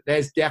about it. But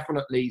there's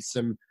definitely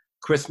some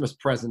Christmas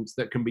presents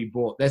that can be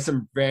bought. There's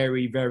some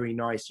very, very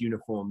nice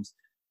uniforms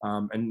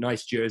and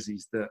nice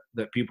jerseys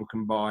that people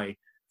can buy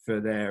for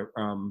their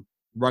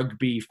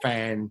rugby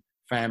fan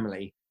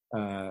family.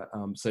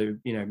 So,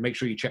 make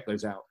sure you check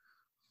those out.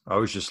 I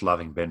was just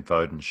loving Ben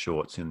Foden's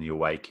shorts in the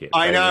away kit.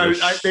 I know.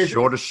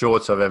 Shortest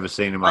shorts I've ever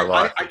seen in my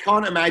life. I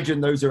can't imagine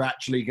those are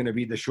actually going to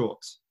be the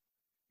shorts.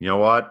 You know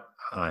what?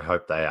 I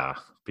hope they are,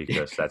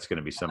 because that's going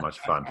to be so much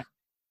fun. And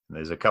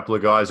there's a couple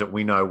of guys that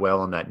we know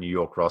well on that New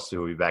York roster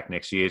who will be back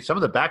next year. Some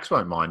of the backs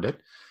won't mind it.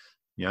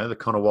 The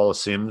Connor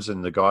Wallace-Sims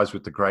and the guys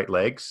with the great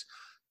legs.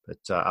 But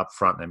up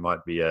front, there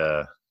might be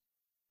a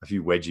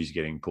few wedgies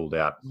getting pulled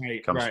out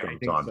come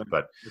springtime. So.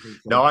 But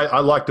no, I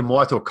like them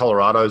more. I thought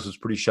Colorado's was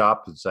pretty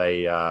sharp. It's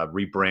a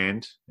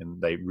rebrand,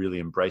 and they really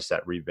embrace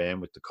that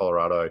revamp with the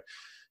Colorado,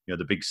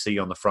 the big C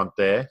on the front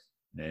there.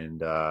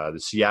 And the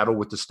Seattle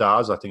with the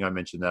stars. I think I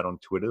mentioned that on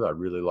Twitter. I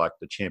really like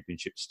the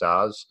championship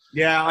stars.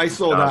 Yeah, I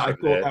saw that. I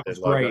thought that was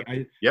great.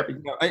 Yep.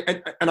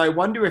 And I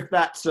wonder if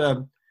that's,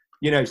 so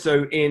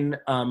in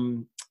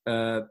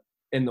the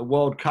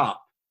World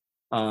Cup,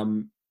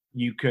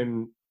 you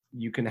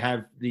can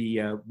have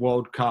the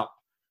World Cup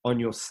on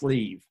your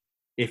sleeve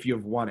if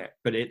you've won it,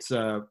 but it's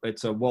a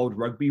World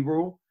Rugby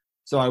rule.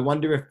 So I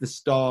wonder if the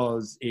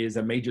Stars is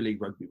a Major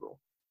League Rugby rule.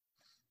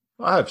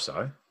 I hope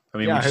so. I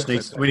mean,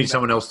 we need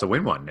someone else to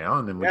win one now,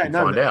 and then we can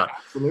find out.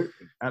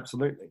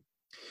 Absolutely.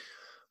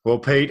 Well,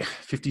 Pete,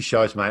 50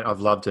 shows, mate.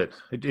 I've loved it.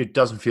 It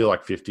doesn't feel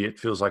like 50. It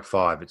feels like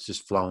 5. It's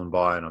just flown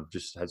by, and I've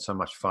just had so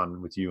much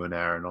fun with you and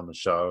Aaron on the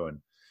show, and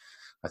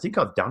I think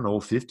I've done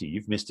all 50.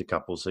 You've missed a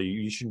couple, so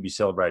you shouldn't be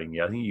celebrating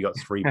yet. I think you got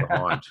 3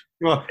 behind.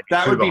 Well,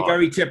 that would be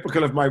very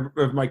typical of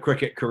my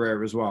cricket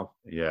career as well.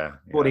 Yeah.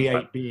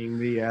 48 being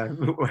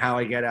the how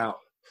I get out.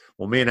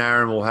 Well, me and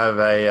Aaron will have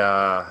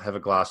a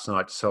glass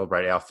tonight to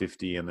celebrate our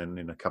 50, and then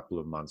in a couple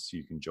of months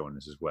you can join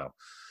us as well.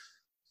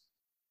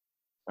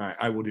 All right,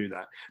 I will do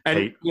that. And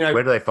Pete,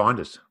 where do they find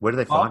us?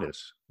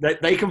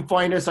 They can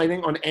find us, I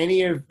think, on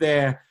any of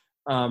their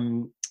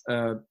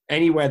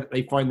anywhere that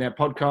they find their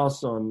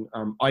podcasts,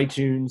 on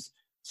iTunes,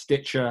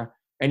 Stitcher,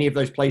 any of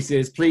those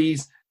places.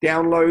 Please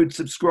download,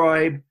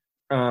 subscribe,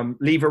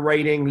 leave a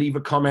rating, leave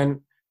a comment.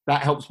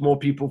 That helps more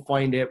people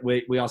find it.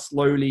 We are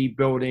slowly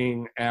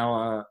building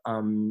our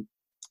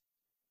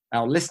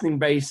listening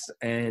base,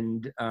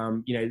 and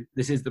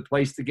this is the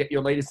place to get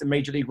your latest in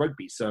Major League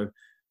Rugby. So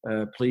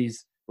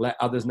please let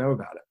others know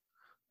about it.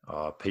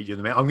 Oh, Pete, you're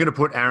the man. I'm going to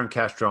put Aaron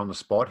Castro on the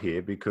spot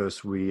here,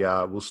 because we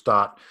will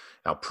start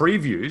our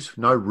previews,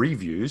 no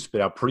reviews, but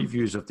our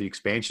previews of the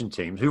expansion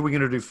teams. Who are we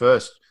going to do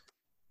first,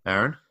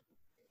 Aaron?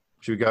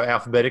 Should we go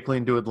alphabetically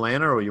and do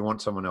Atlanta, or you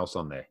want someone else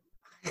on there?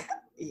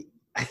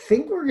 I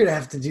think we're going to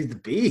have to do the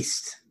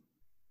Beast.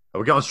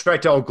 We're going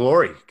straight to Old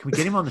Glory. Can we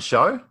get him on the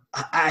show?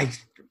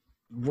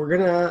 We're going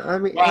to, I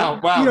mean. Wow.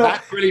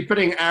 That's really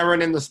putting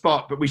Aaron in the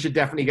spot, but we should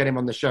definitely get him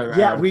on the show, Aaron.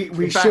 Yeah,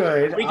 we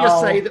should. We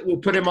just say that we'll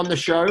put him on the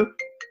show.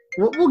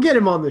 We'll get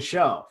him on the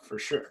show for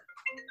sure.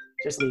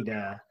 Just need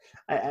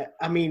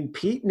I mean,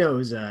 Pete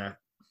knows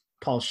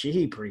Paul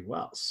Sheehy pretty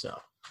well, so.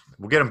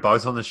 We'll get them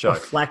both on the show.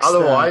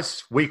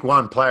 Otherwise, week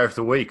 1, player of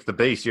the week, the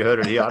Beast. You heard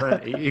it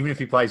here. Even if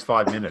he plays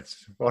 5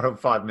 minutes, what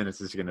 5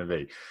 minutes is it going to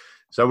be?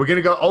 So we're going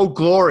to go Old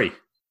Glory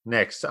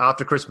next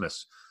after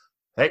Christmas.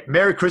 Hey,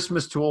 Merry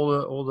Christmas to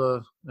all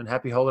the and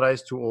Happy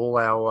Holidays to all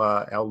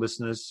our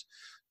listeners.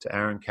 To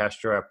Aaron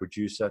Castro, our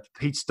producer. To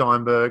Pete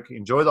Steinberg.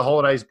 Enjoy the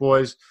holidays,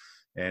 boys,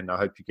 and I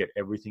hope you get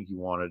everything you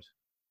wanted.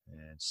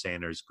 And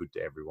Santa is good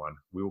to everyone.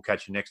 We will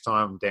catch you next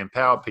time. Dan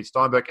Powell, Pete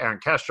Steinberg, Aaron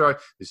Castro.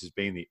 This has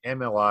been the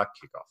MLR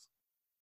Kickoff.